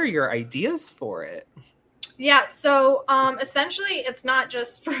 what are your ideas for it? Yeah, so essentially it's not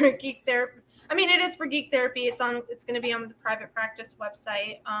just for Geek Therapy. I mean, it is for Geek Therapy. It's going to be on the private practice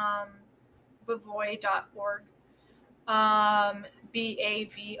website, bavoy.org. BAVOY.org.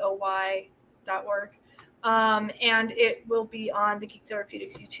 And it will be on the Geek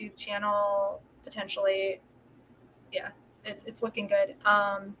Therapeutics YouTube channel potentially. Yeah, it's looking good.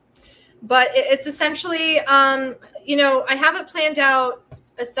 But it's essentially, I have it planned out.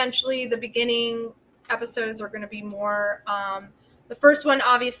 Essentially, the beginning episodes are going to be more, the first one,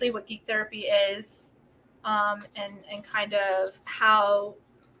 obviously, what geek therapy is, and kind of how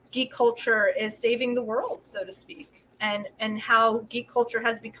geek culture is saving the world, so to speak, and how geek culture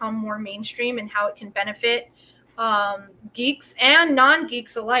has become more mainstream and how it can benefit geeks and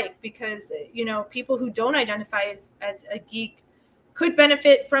non-geeks alike, because people who don't identify as a geek could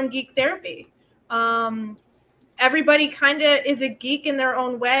benefit from geek therapy. Everybody kind of is a geek in their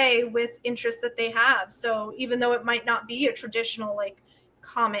own way with interests that they have. So even though it might not be a traditional like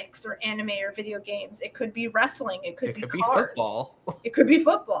comics or anime or video games, it could be wrestling, it could be cars, football. It could be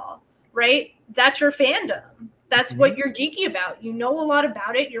football, right? That's your fandom. That's what you're geeky about. You know a lot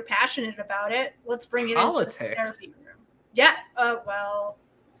about it. You're passionate about it. Let's bring it into the therapy room. Yeah. Well,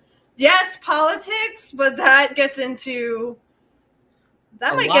 yes, politics, but that gets into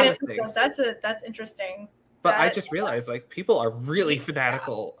that's interesting. But I just realized like people are really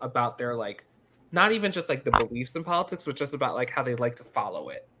fanatical about their like, not even just like the beliefs in politics, but just about like how they like to follow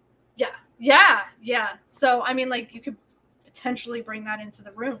it. Yeah. So I mean, like you could potentially bring that into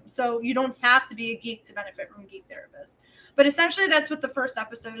the room. So you don't have to be a geek to benefit from Geek Therapist. But essentially that's what the first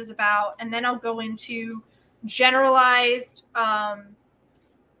episode is about. And then I'll go into generalized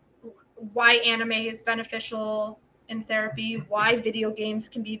why anime is beneficial in therapy, why video games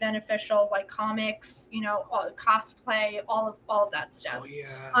can be beneficial, why comics, cosplay, all of that stuff. Oh,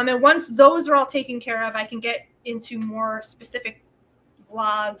 yeah. And once those are all taken care of, I can get into more specific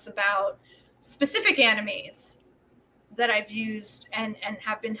vlogs about specific animes that I've used and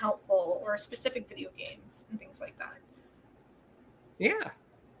have been helpful, or specific video games and things like that. Yeah.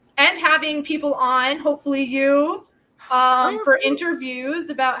 And having people on, hopefully you, for interviews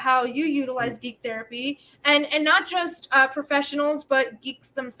about how you utilize geek therapy, and not just professionals, but geeks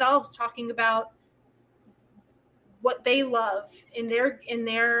themselves, talking about what they love in their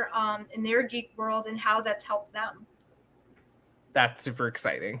geek world and how that's helped them. That's super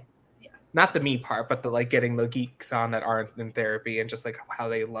exciting. Yeah. Not the me part, but the like getting the geeks on that aren't in therapy and just like how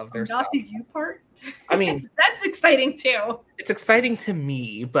they love their stuff. Not the you part. I mean, that's exciting too. It's exciting to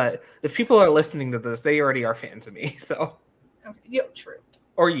me, but if people are listening to this, they already are fans of me. So, okay. Yeah, true.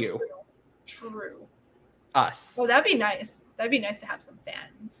 Or you. True. Us. Oh, that'd be nice. That'd be nice to have some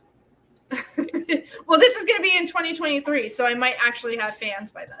fans. Well, this is going to be in 2023, so I might actually have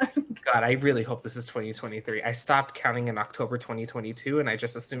fans by then. God, I really hope this is 2023. I stopped counting in October 2022, and I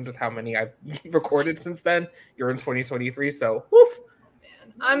just assumed with how many I've recorded since then, you're in 2023, so woof.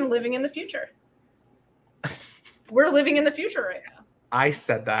 Man, I'm living in the future. We're living in the future right now. I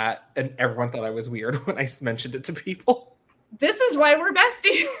said that, and everyone thought I was weird when I mentioned it to people. This is why we're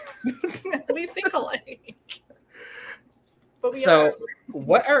besties. We think alike. But we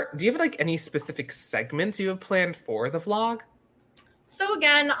are. Do you have like any specific segments you have planned for the vlog? So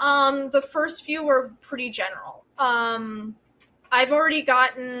again, the first few were pretty general. I've already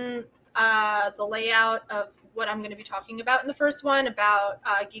gotten the layout of what I'm going to be talking about in the first one, about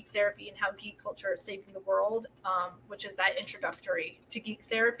geek therapy and how geek culture is saving the world, which is that introductory to geek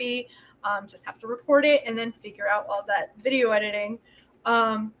therapy. Just have to record it and then figure out all that video editing.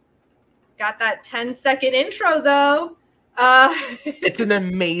 Got that 10-second intro though. It's an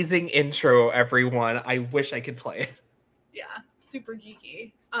amazing intro, everyone. I wish I could play it. Yeah, super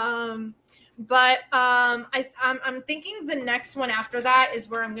geeky. But I'm thinking the next one after that is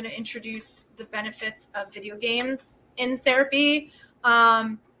where I'm going to introduce the benefits of video games in therapy.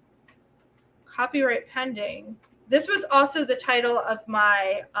 Copyright pending. This was also the title of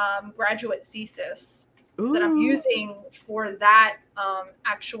my graduate thesis that I'm using for that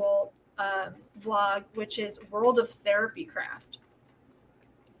actual vlog, which is World of Therapy Craft.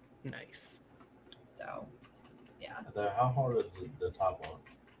 Nice. So, yeah. How hard is the top one?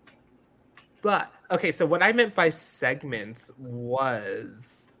 But okay, so what I meant by segments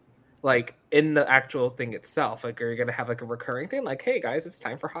was like in the actual thing itself. Like, are you gonna have like a recurring thing? Like, hey guys, it's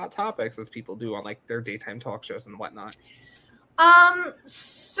time for hot topics, as people do on like their daytime talk shows and whatnot.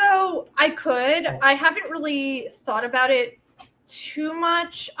 So I haven't really thought about it too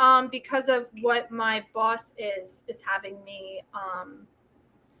much because of what my boss is having me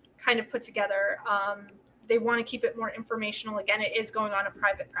kind of put together. They want to keep it more informational. Again, it is going on a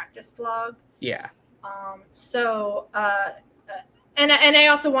private practice blog. Yeah. And I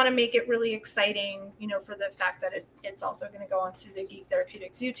also want to make it really exciting, for the fact that it's also going to go onto the Geek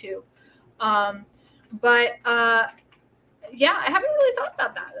Therapeutics YouTube. Yeah, I haven't really thought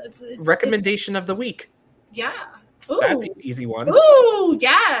about that. It's recommendation of the week. Yeah. Ooh. That'd be an easy one. Ooh,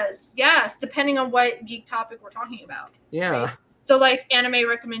 yes. Depending on what geek topic we're talking about. Yeah. Right? So, like, anime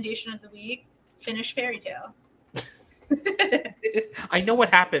recommendation of the week, finish Fairy Tail. I know what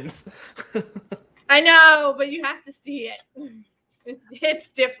happens. I know, but you have to see it.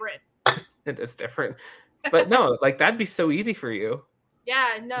 It's different. It is different. But no, like, that'd be so easy for you.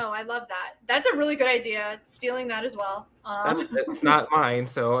 Yeah, no, I love that. That's a really good idea. Stealing that as well. It's not mine,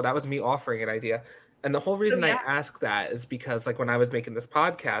 so that was me offering an idea. And the whole reason I ask that is because, like, when I was making this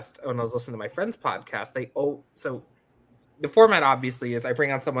podcast, when I was listening to my friend's podcast, so the format obviously is I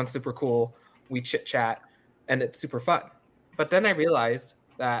bring on someone super cool, we chit chat, and it's super fun. But then I realized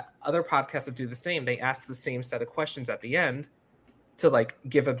that other podcasts that do the same, they ask the same set of questions at the end to like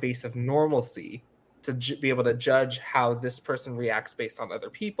give a base of normalcy to be able to judge how this person reacts based on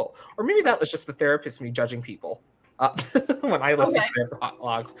other people. Or maybe that was just the therapist me judging people. When I listened to their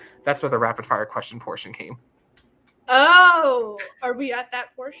logs, that's where the rapid fire question portion came. Oh, are we at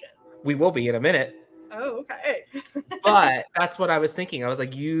that portion? We will be in a minute. Oh, okay. But that's what I was thinking. I was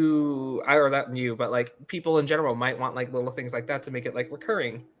like, but like people in general might want like little things like that to make it like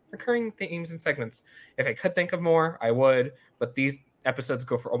recurring themes and segments. If I could think of more, I would. But these episodes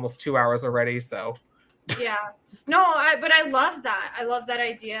go for almost 2 hours already, so. Yeah. No, but I love that. I love that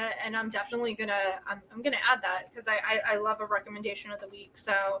idea, and I'm definitely gonna add that because I love a recommendation of the week.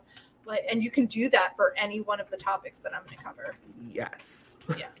 So, like, and you can do that for any one of the topics that I'm gonna cover. Yes.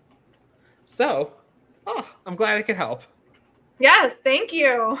 Yeah. So, Oh, I'm glad I could help. Yes, thank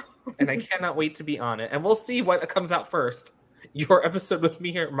you. And I cannot wait to be on it. And we'll see what comes out first. Your episode with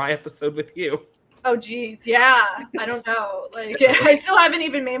me or my episode with you. Oh, geez. Yeah. I don't know. Like, I still haven't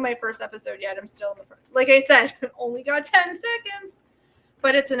even made my first episode yet. I'm still in the, like I said, only got 10 seconds,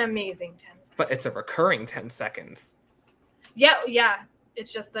 but it's an amazing 10 seconds. But it's a recurring 10 seconds. Yeah.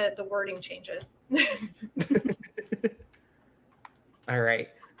 It's just that the wording changes. All right.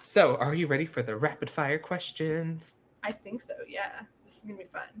 So, are you ready for the rapid fire questions? I think so. Yeah. This is going to be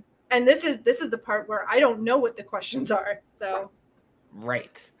fun. And this is the part where I don't know what the questions are. So,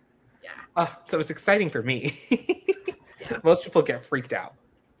 right. Yeah. So it's exciting for me. Yeah. Most people get freaked out,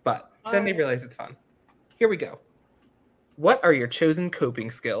 but then they realize it's fun. Here we go. What are your chosen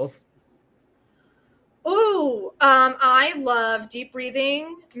coping skills? Oh, I love deep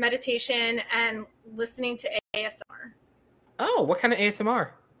breathing, meditation, and listening to ASMR. Oh, what kind of ASMR?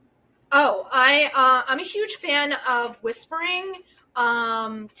 Oh, I'm a huge fan of whispering,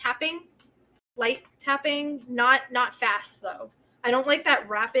 tapping, light tapping, not fast though. I don't like that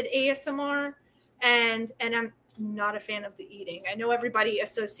rapid ASMR, and I'm not a fan of the eating. I know everybody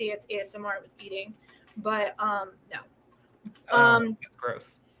associates ASMR with eating, but no. It's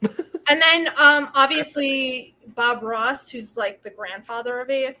gross. And then obviously Bob Ross, who's like the grandfather of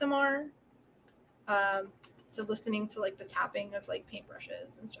ASMR. So listening to like the tapping of like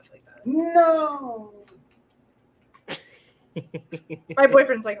paintbrushes and stuff like that. No. My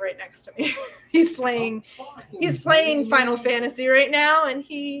boyfriend's like right next to me. He's playing Final Fantasy right now, and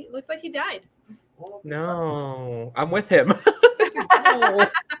he looks like he died. No, I'm with him. No.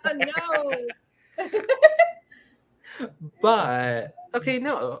 But okay,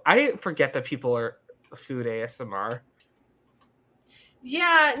 no, I forget that people are food ASMR.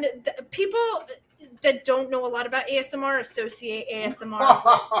 Yeah, people that don't know a lot about ASMR associate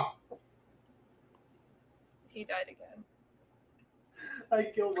ASMR. He died again. I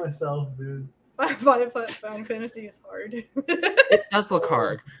killed myself, dude. Final Fantasy is hard. It does look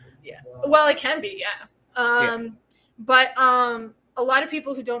hard. Yeah. Well, it can be, yeah. But a lot of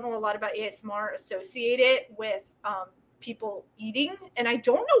people who don't know a lot about ASMR associate it with people eating, and I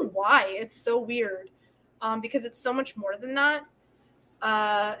don't know why. It's so weird, because it's so much more than that.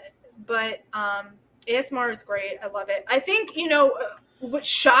 But ASMR is great. I love it. I think,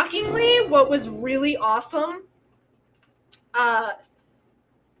 what was really awesome,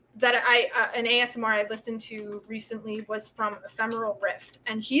 that an ASMR I listened to recently was from Ephemeral Rift,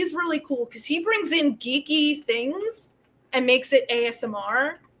 and he's really cool because he brings in geeky things and makes it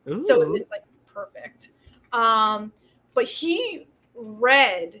ASMR. Ooh. So it's like perfect. But he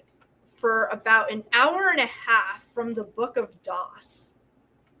read for about an hour and a half from the Book of DOS.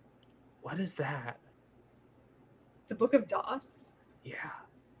 What is that? The Book of DOS? Yeah.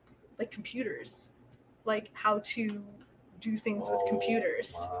 Like computers. Like how to do things with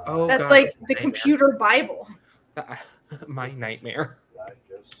computers. Wow. Oh, That's God, like it's a the nightmare. computer Bible. My nightmare.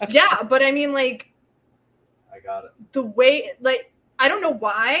 Yeah, but I mean, like, I got it. the way, like, I don't know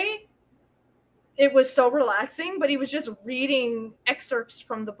why it was so relaxing, but he was just reading excerpts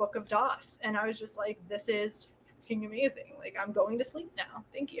from the Book of DOS. And I was just like, this is fucking amazing. Like, I'm going to sleep now.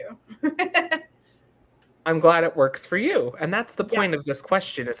 Thank you. I'm glad it works for you. And that's the point of this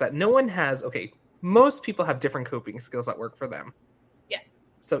question, is that no one has, most people have different coping skills that work for them. Yeah.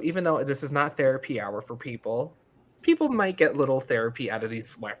 So even though this is not therapy hour for people might get little therapy out of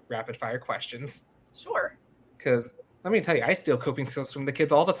these rapid fire questions. Sure. Because let me tell you, I steal coping skills from the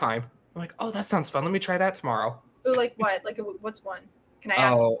kids all the time. I'm like, oh, that sounds fun. Let me try that tomorrow. Ooh, like what? Like, what's one? Can I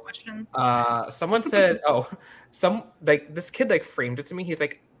ask you questions? Someone said, this kid framed it to me. He's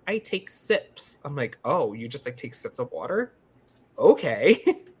like, I take sips. I'm like, oh, you just take sips of water? Okay.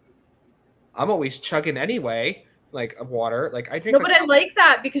 I'm always chugging anyway, of water. I drink. No, but I like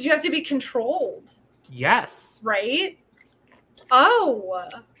that because you have to be controlled. Yes. Right? Oh.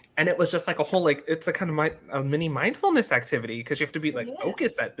 And it was just a whole, it's a kind of a mini mindfulness activity because you have to be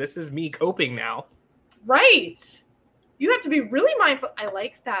focused that this is me coping now. Right. You have to be really mindful. I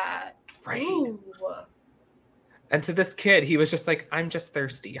like that. Right. Ooh. And to this kid, he was just like, I'm just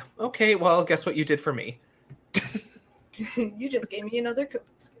thirsty. Okay, well, guess what you did for me? You just gave me another coping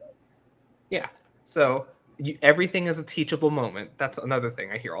skill. Yeah. So everything is a teachable moment. That's another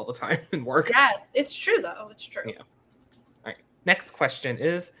thing I hear all the time in work. Yes, it's true, though. It's true. Yeah. All right. Next question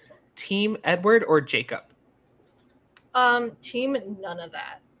is Team Edward or Jacob? Team none of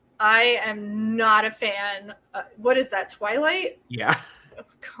that. I am not a fan. What is that, Twilight? Yeah. Oh,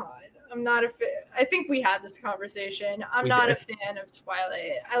 God. I'm not a fan. I think we had this conversation. I'm not a fan of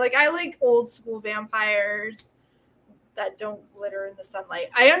Twilight. I like old school vampires. that don't glitter in the sunlight.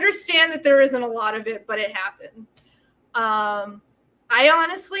 I understand that there isn't a lot of it, but it happens. I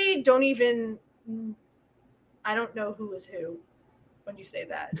honestly don't know who is who when you say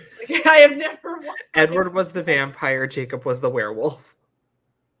that. Like, I have never watched. Edward was the vampire, Jacob was the werewolf.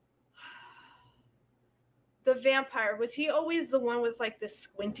 The vampire, was he always the one with like this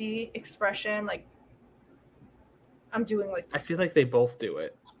squinty expression? Like, I'm doing like I feel like they both do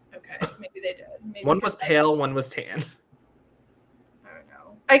it. Okay, maybe they did. Maybe one was pale, one was tan. I don't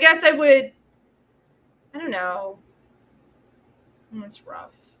know. I guess I would. I don't know. It's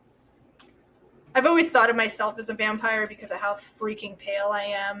rough. I've always thought of myself as a vampire because of how freaking pale I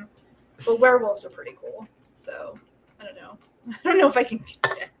am. But werewolves are pretty cool. So, I don't know. I don't know if I can.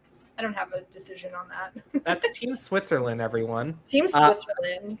 I don't have a decision on that. That's Team Switzerland, everyone. Team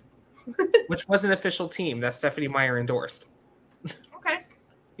Switzerland. Which was an official team that Stephanie Meyer endorsed. Okay.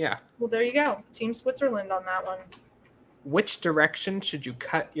 Yeah. Well, there you go. Team Switzerland on that one. Which direction should you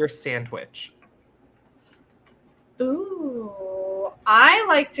cut your sandwich? Ooh, I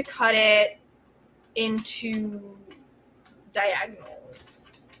like to cut it into diagonals.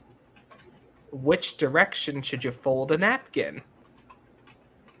 Which direction should you fold a napkin?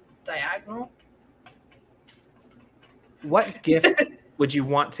 Diagonal. What gift would you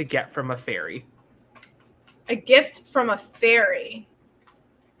want to get from a fairy? A gift from a fairy.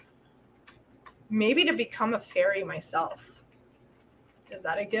 Maybe to become a fairy myself. Is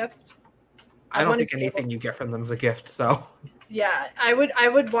that a gift? I don't think anything you get from them is a gift, so. Yeah, I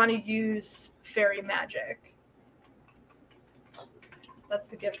would want to use fairy magic. That's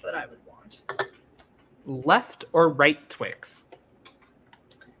the gift that I would want. Left or right Twix?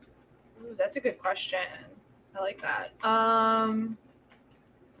 Ooh, that's a good question. I like that.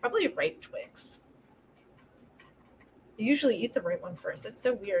 Probably right Twix. I usually eat the right one first. That's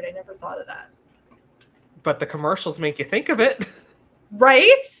so weird. I never thought of that. But the commercials make you think of it.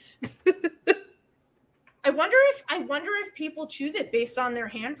 Right? I wonder if people choose it based on their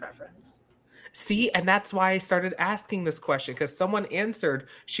hand preference. See, and that's why I started asking this question, because someone answered,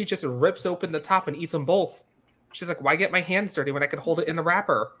 she just rips open the top and eats them both. She's like, why get my hands dirty when I could hold it in the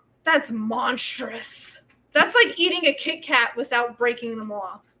wrapper? That's monstrous. That's like eating a Kit Kat without breaking them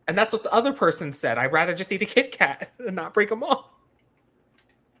off. And that's what the other person said. I'd rather just eat a Kit Kat and not break them off.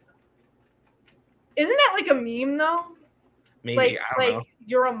 Isn't that like a meme, though? Maybe, like, I don't know.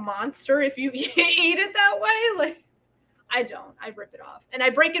 You're a monster if you eat it that way? Like, I don't. I rip it off. And I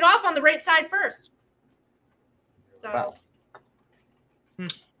break it off on the right side first. So. Well.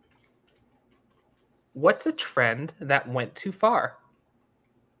 What's a trend that went too far?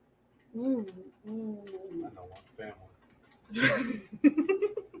 Ooh. I know one family.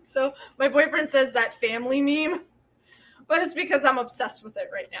 So my boyfriend says that family meme, but it's because I'm obsessed with it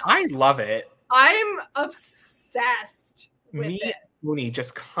right now. I love it. I'm obsessed with Me it. and Mooney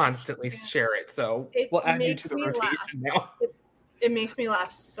just constantly share it, so we'll add you to the rotation now. It makes me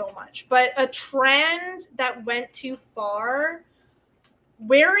laugh so much. But a trend that went too far,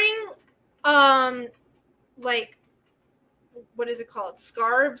 wearing like, what is it called?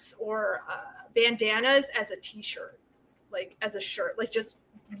 Scarves or bandanas as a t-shirt, like as a shirt, like just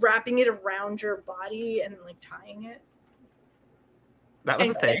wrapping it around your body and like tying it. That was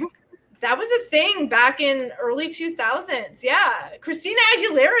a thing? That was a thing back in early 2000s. Yeah. Christina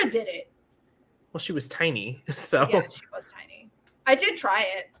Aguilera did it. Well, she was tiny, so. Yeah, she was tiny. I did try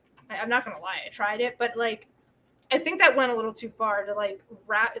it. I'm not going to lie. I tried it, but like, I think that went a little too far to like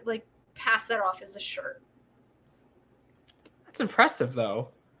pass that off as a shirt. That's impressive, though.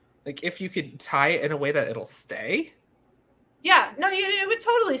 Like, if you could tie it in a way that it'll stay. Yeah, no, it would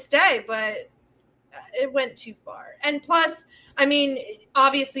totally stay, but it went too far. And plus, I mean,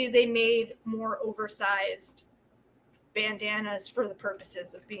 obviously they made more oversized bandanas for the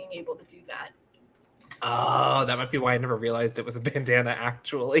purposes of being able to do that. Oh, that might be why I never realized it was a bandana,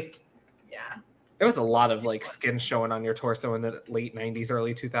 actually. Yeah. There was a lot of, like, skin showing on your torso in the late 90s,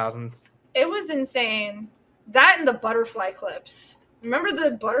 early 2000s. It was insane. That and the butterfly clips. Remember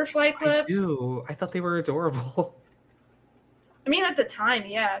the butterfly clips? I do. I thought they were adorable. I mean, at the time,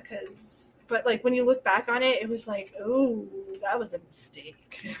 yeah, but like when you look back on it, it was like, oh, that was a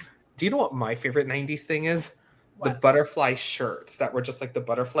mistake. Do you know what my favorite 90s thing is? What? The butterfly shirts that were just like the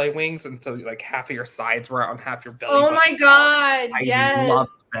butterfly wings, and so like half of your sides were out and half your belly. Oh my god! I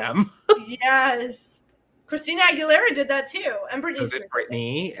loved them. Yes, Christina Aguilera did that too, and Britney. So did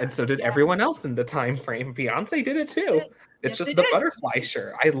Britney, and so did everyone else in the time frame. Beyonce did it too. It's Yes, just the butterfly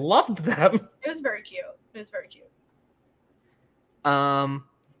shirt. I loved them. It was very cute.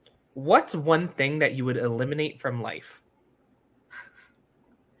 What's one thing that you would eliminate from life?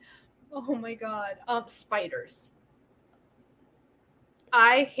 Oh my god. Spiders.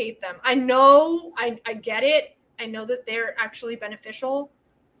 I hate them. I know, I get it. I know that they're actually beneficial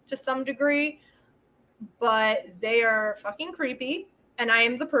to some degree, but they are fucking creepy, and I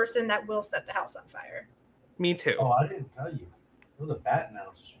am the person that will set the house on fire. Me too. Oh, I didn't tell you. There was a bat in the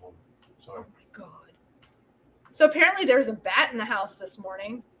house this morning. Sorry. Oh my god. So apparently there's a bat in the house this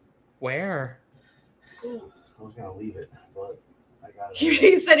morning. Where? Ooh. I was gonna leave it, but I got it.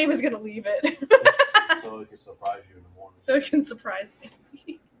 He said he was gonna leave it. So it can surprise you in the morning. So it can surprise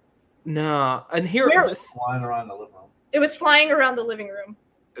me. No. And here Where- It's flying around the living room. It was flying around the living room.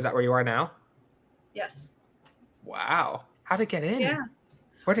 is that where you are now? Yes. Wow. How'd it get in? Yeah.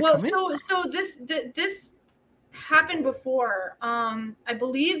 Where'd it Well, come in? so this happened before. I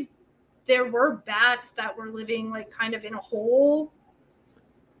believe there were bats that were living like kind of in a hole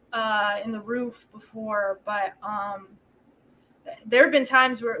in the roof before, but there have been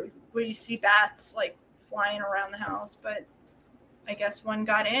times where you see bats like flying around the house, but I guess one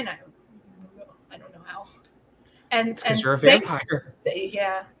got in. I don't know how. And It's because you're a they- vampire.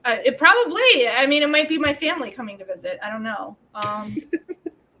 yeah, it probably. I mean, it might be my family coming to visit. I don't know.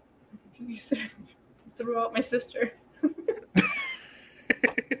 You threw out my sister.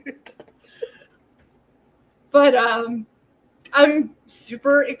 But I'm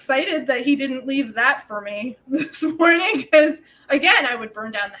super excited that he didn't leave that for me this morning because, again, I would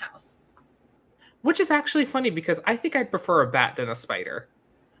burn down the house. Which is actually funny because I think I'd prefer a bat than a spider.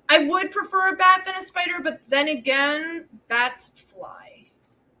 I would prefer a bat than a spider, but then again, bats fly.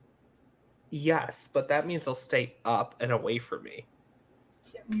 Yes, but that means they'll stay up and away from me.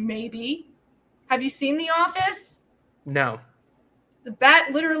 Maybe. Have you seen The Office? No. The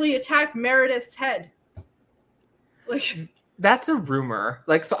bat literally attacked Meredith's head. Like, That's a rumor.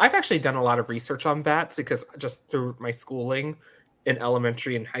 Like, so I've actually done a lot of research on bats because just through my schooling in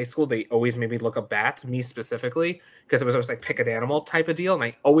elementary and high school, they always made me look up bats, me specifically, because it was always like pick an animal type of deal. And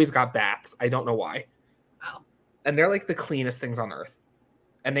I always got bats. I don't know why. wow. And they're like the cleanest things on earth.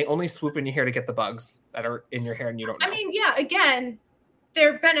 And they only swoop in your hair to get the bugs that are in your hair and you don't know. I mean, yeah, again,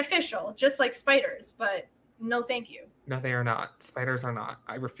 they're beneficial, just like spiders, but no thank you. No, they are not. Spiders are not.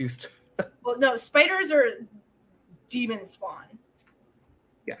 I refuse to. Well, no, spiders are demon spawn.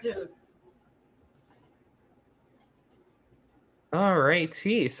 Yes. Dude. All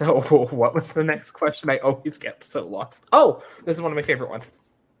righty. So what was the next question? I always get so lost. Oh, this is one of my favorite ones.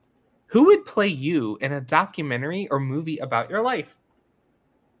 Who would play you in a documentary or movie about your life?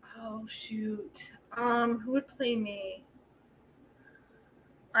 Oh shoot. Who would play me?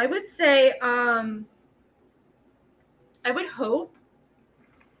 I would say I would hope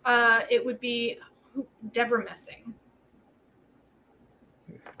it would be Deborah Messing.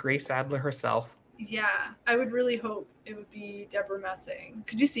 Grace Adler herself. Yeah, I would really hope it would be Deborah Messing.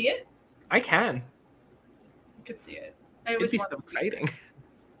 Could you see it? I can. I could see it. I It'd always be so wanted to exciting.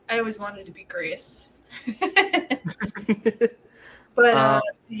 I always wanted to be Grace. But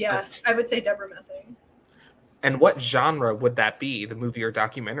yeah, I would say Deborah Messing. And what genre would that be, the movie or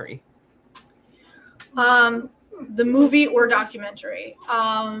documentary? The movie or documentary.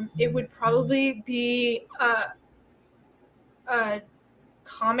 It would probably be a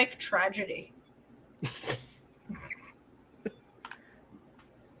comic tragedy.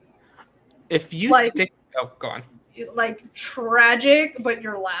 If you Like- stick... Oh, go on. Like tragic, but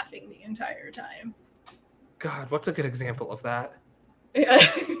you're laughing the entire time. God, what's a good example of that? Yeah.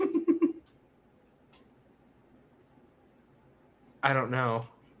 I don't know.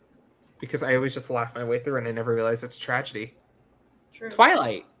 Because I always just laugh my way through and I never realize it's tragedy. True.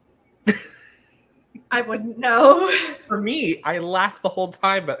 Twilight. I wouldn't know. For me, I laugh the whole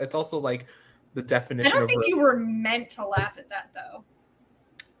time, but it's also like the I definition don't of... think you were meant to laugh at that, though.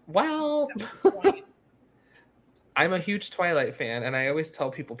 Well, That was the point. I'm a huge Twilight fan, and I always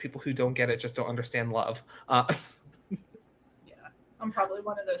tell people who don't get it just don't understand love. Yeah, I'm probably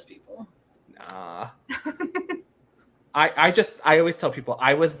one of those people. Nah. I always tell people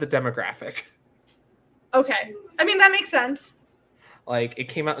I was the demographic. Okay. I mean, that makes sense. Like, it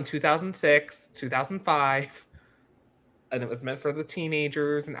came out in 2006, 2005, and it was meant for the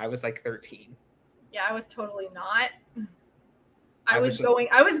teenagers, and I was like 13. Yeah, I was totally not. I I was was just-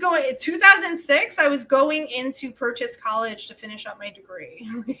 going in 2006, I was going into Purchase College to finish up my degree.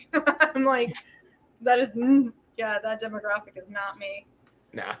 I'm like, that demographic is not me.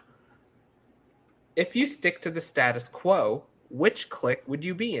 Nah. If you stick to the status quo, which clique would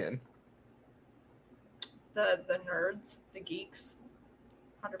you be in? The nerds, the geeks,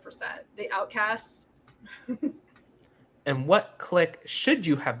 100%. The outcasts. And what clique should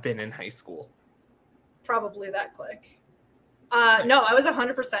you have been in high school? Probably that clique. No, I was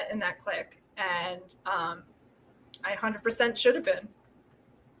 100% in that clique, and I 100% should have been.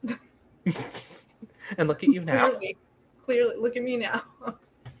 And look at you now. Clearly, look at me now.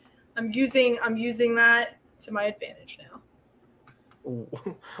 I'm using that to my advantage now.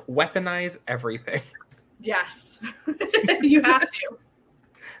 Weaponize everything. Yes. You have to.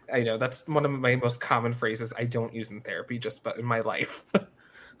 I know, that's one of my most common phrases I don't use in therapy, just but in my life.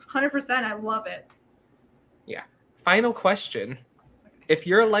 100%. I love it. Yeah. Final question. If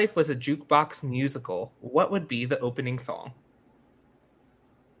your life was a jukebox musical, what would be the opening song?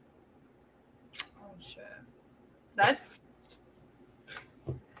 Oh, shit. That's...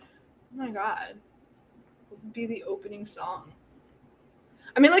 Oh, my God. What would be the opening song?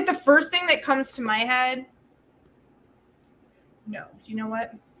 I mean, like, the first thing that comes to my head... No. You know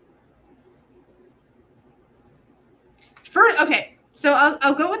what? Okay. So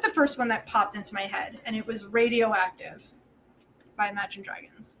I'll go with the first one that popped into my head, and it was Radioactive by Imagine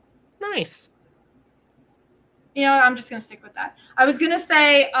Dragons. Nice. You know, I'm just going to stick with that. I was going to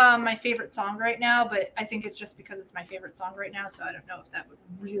say my favorite song right now, but I think it's just because it's my favorite song right now, so I don't know if that would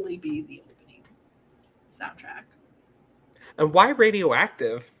really be the opening soundtrack. And why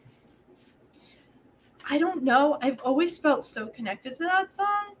Radioactive? I don't know. I've always felt so connected to that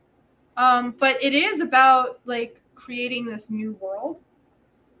song. But it is about, like, creating this new world.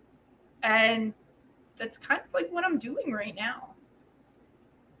 And that's kind of like what I'm doing right now.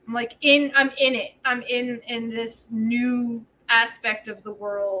 I'm in it. I'm in this new aspect of the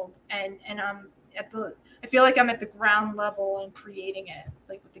world, and I feel like I'm at the ground level and creating it,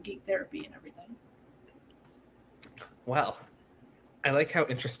 like with the geek therapy and everything. Well, I like how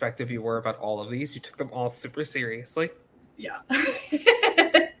introspective you were about all of these. You took them all super seriously. Yeah.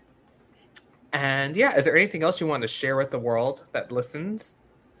 And yeah, is there anything else you want to share with the world that listens?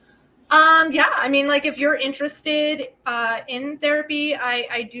 Yeah, I mean, like, if you're interested in therapy,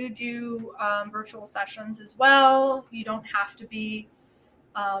 I do virtual sessions as well. You don't have to be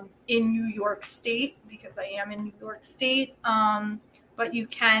in New York State, because I am in New York State. But you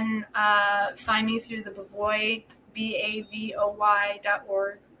can find me through the Bavoy, BAVOY.org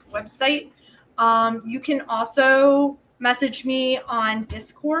website. You can also message me on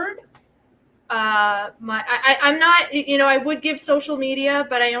Discord. I'm not, you know, I would give social media,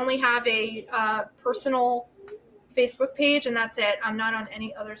 but I only have a personal Facebook page, and that's it. I'm not on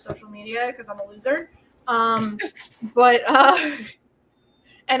any other social media because I'm a loser. But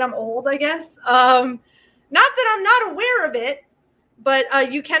and I'm old, I guess. Not that I'm not aware of it, but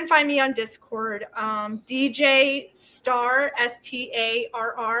you can find me on Discord. DJ Star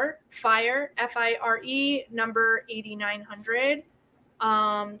STARR Fire FIRE number 8900.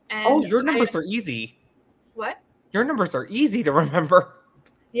 And your numbers are easy. What? Your numbers are easy to remember.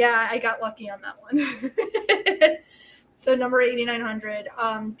 Yeah, I got lucky on that one. So number 8900,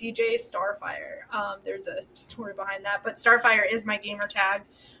 DJ Starfire. There's a story behind that, but Starfire is my gamer tag.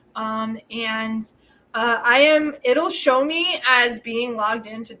 And it'll show me as being logged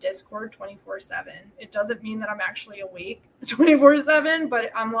into Discord 24/7. It doesn't mean that I'm actually awake 24/7,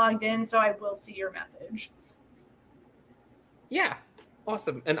 but I'm logged in, so I will see your message. Yeah.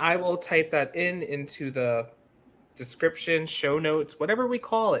 Awesome. And I will type that into the description, show notes, whatever we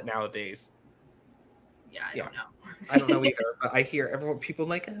call it nowadays. Yeah, I don't know. I don't know either, but I hear people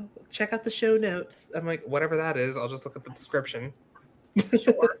like, oh, check out the show notes. I'm like, whatever that is, I'll just look at the description.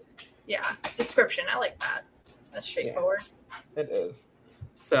 Sure. Yeah, description. I like that. That's straightforward. Yeah, it is.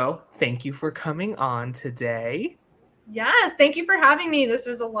 So thank you for coming on today. Yes, thank you for having me. This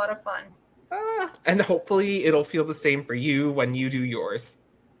was a lot of fun. And hopefully it'll feel the same for you when you do yours.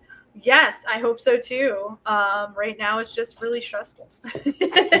 Yes, I hope so too. Right now it's just really stressful.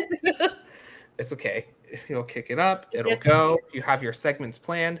 It's okay. You'll kick it up. It'll go. You have your segments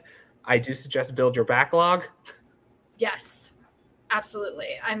planned. I do suggest build your backlog. Yes,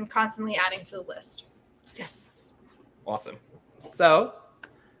 absolutely. I'm constantly adding to the list. Yes. Awesome. So,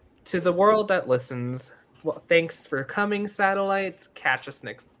 to the world that listens, well, thanks for coming, satellites. Catch us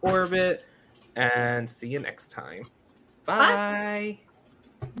next orbit. And see you next time. Bye.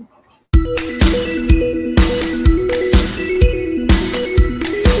 Bye.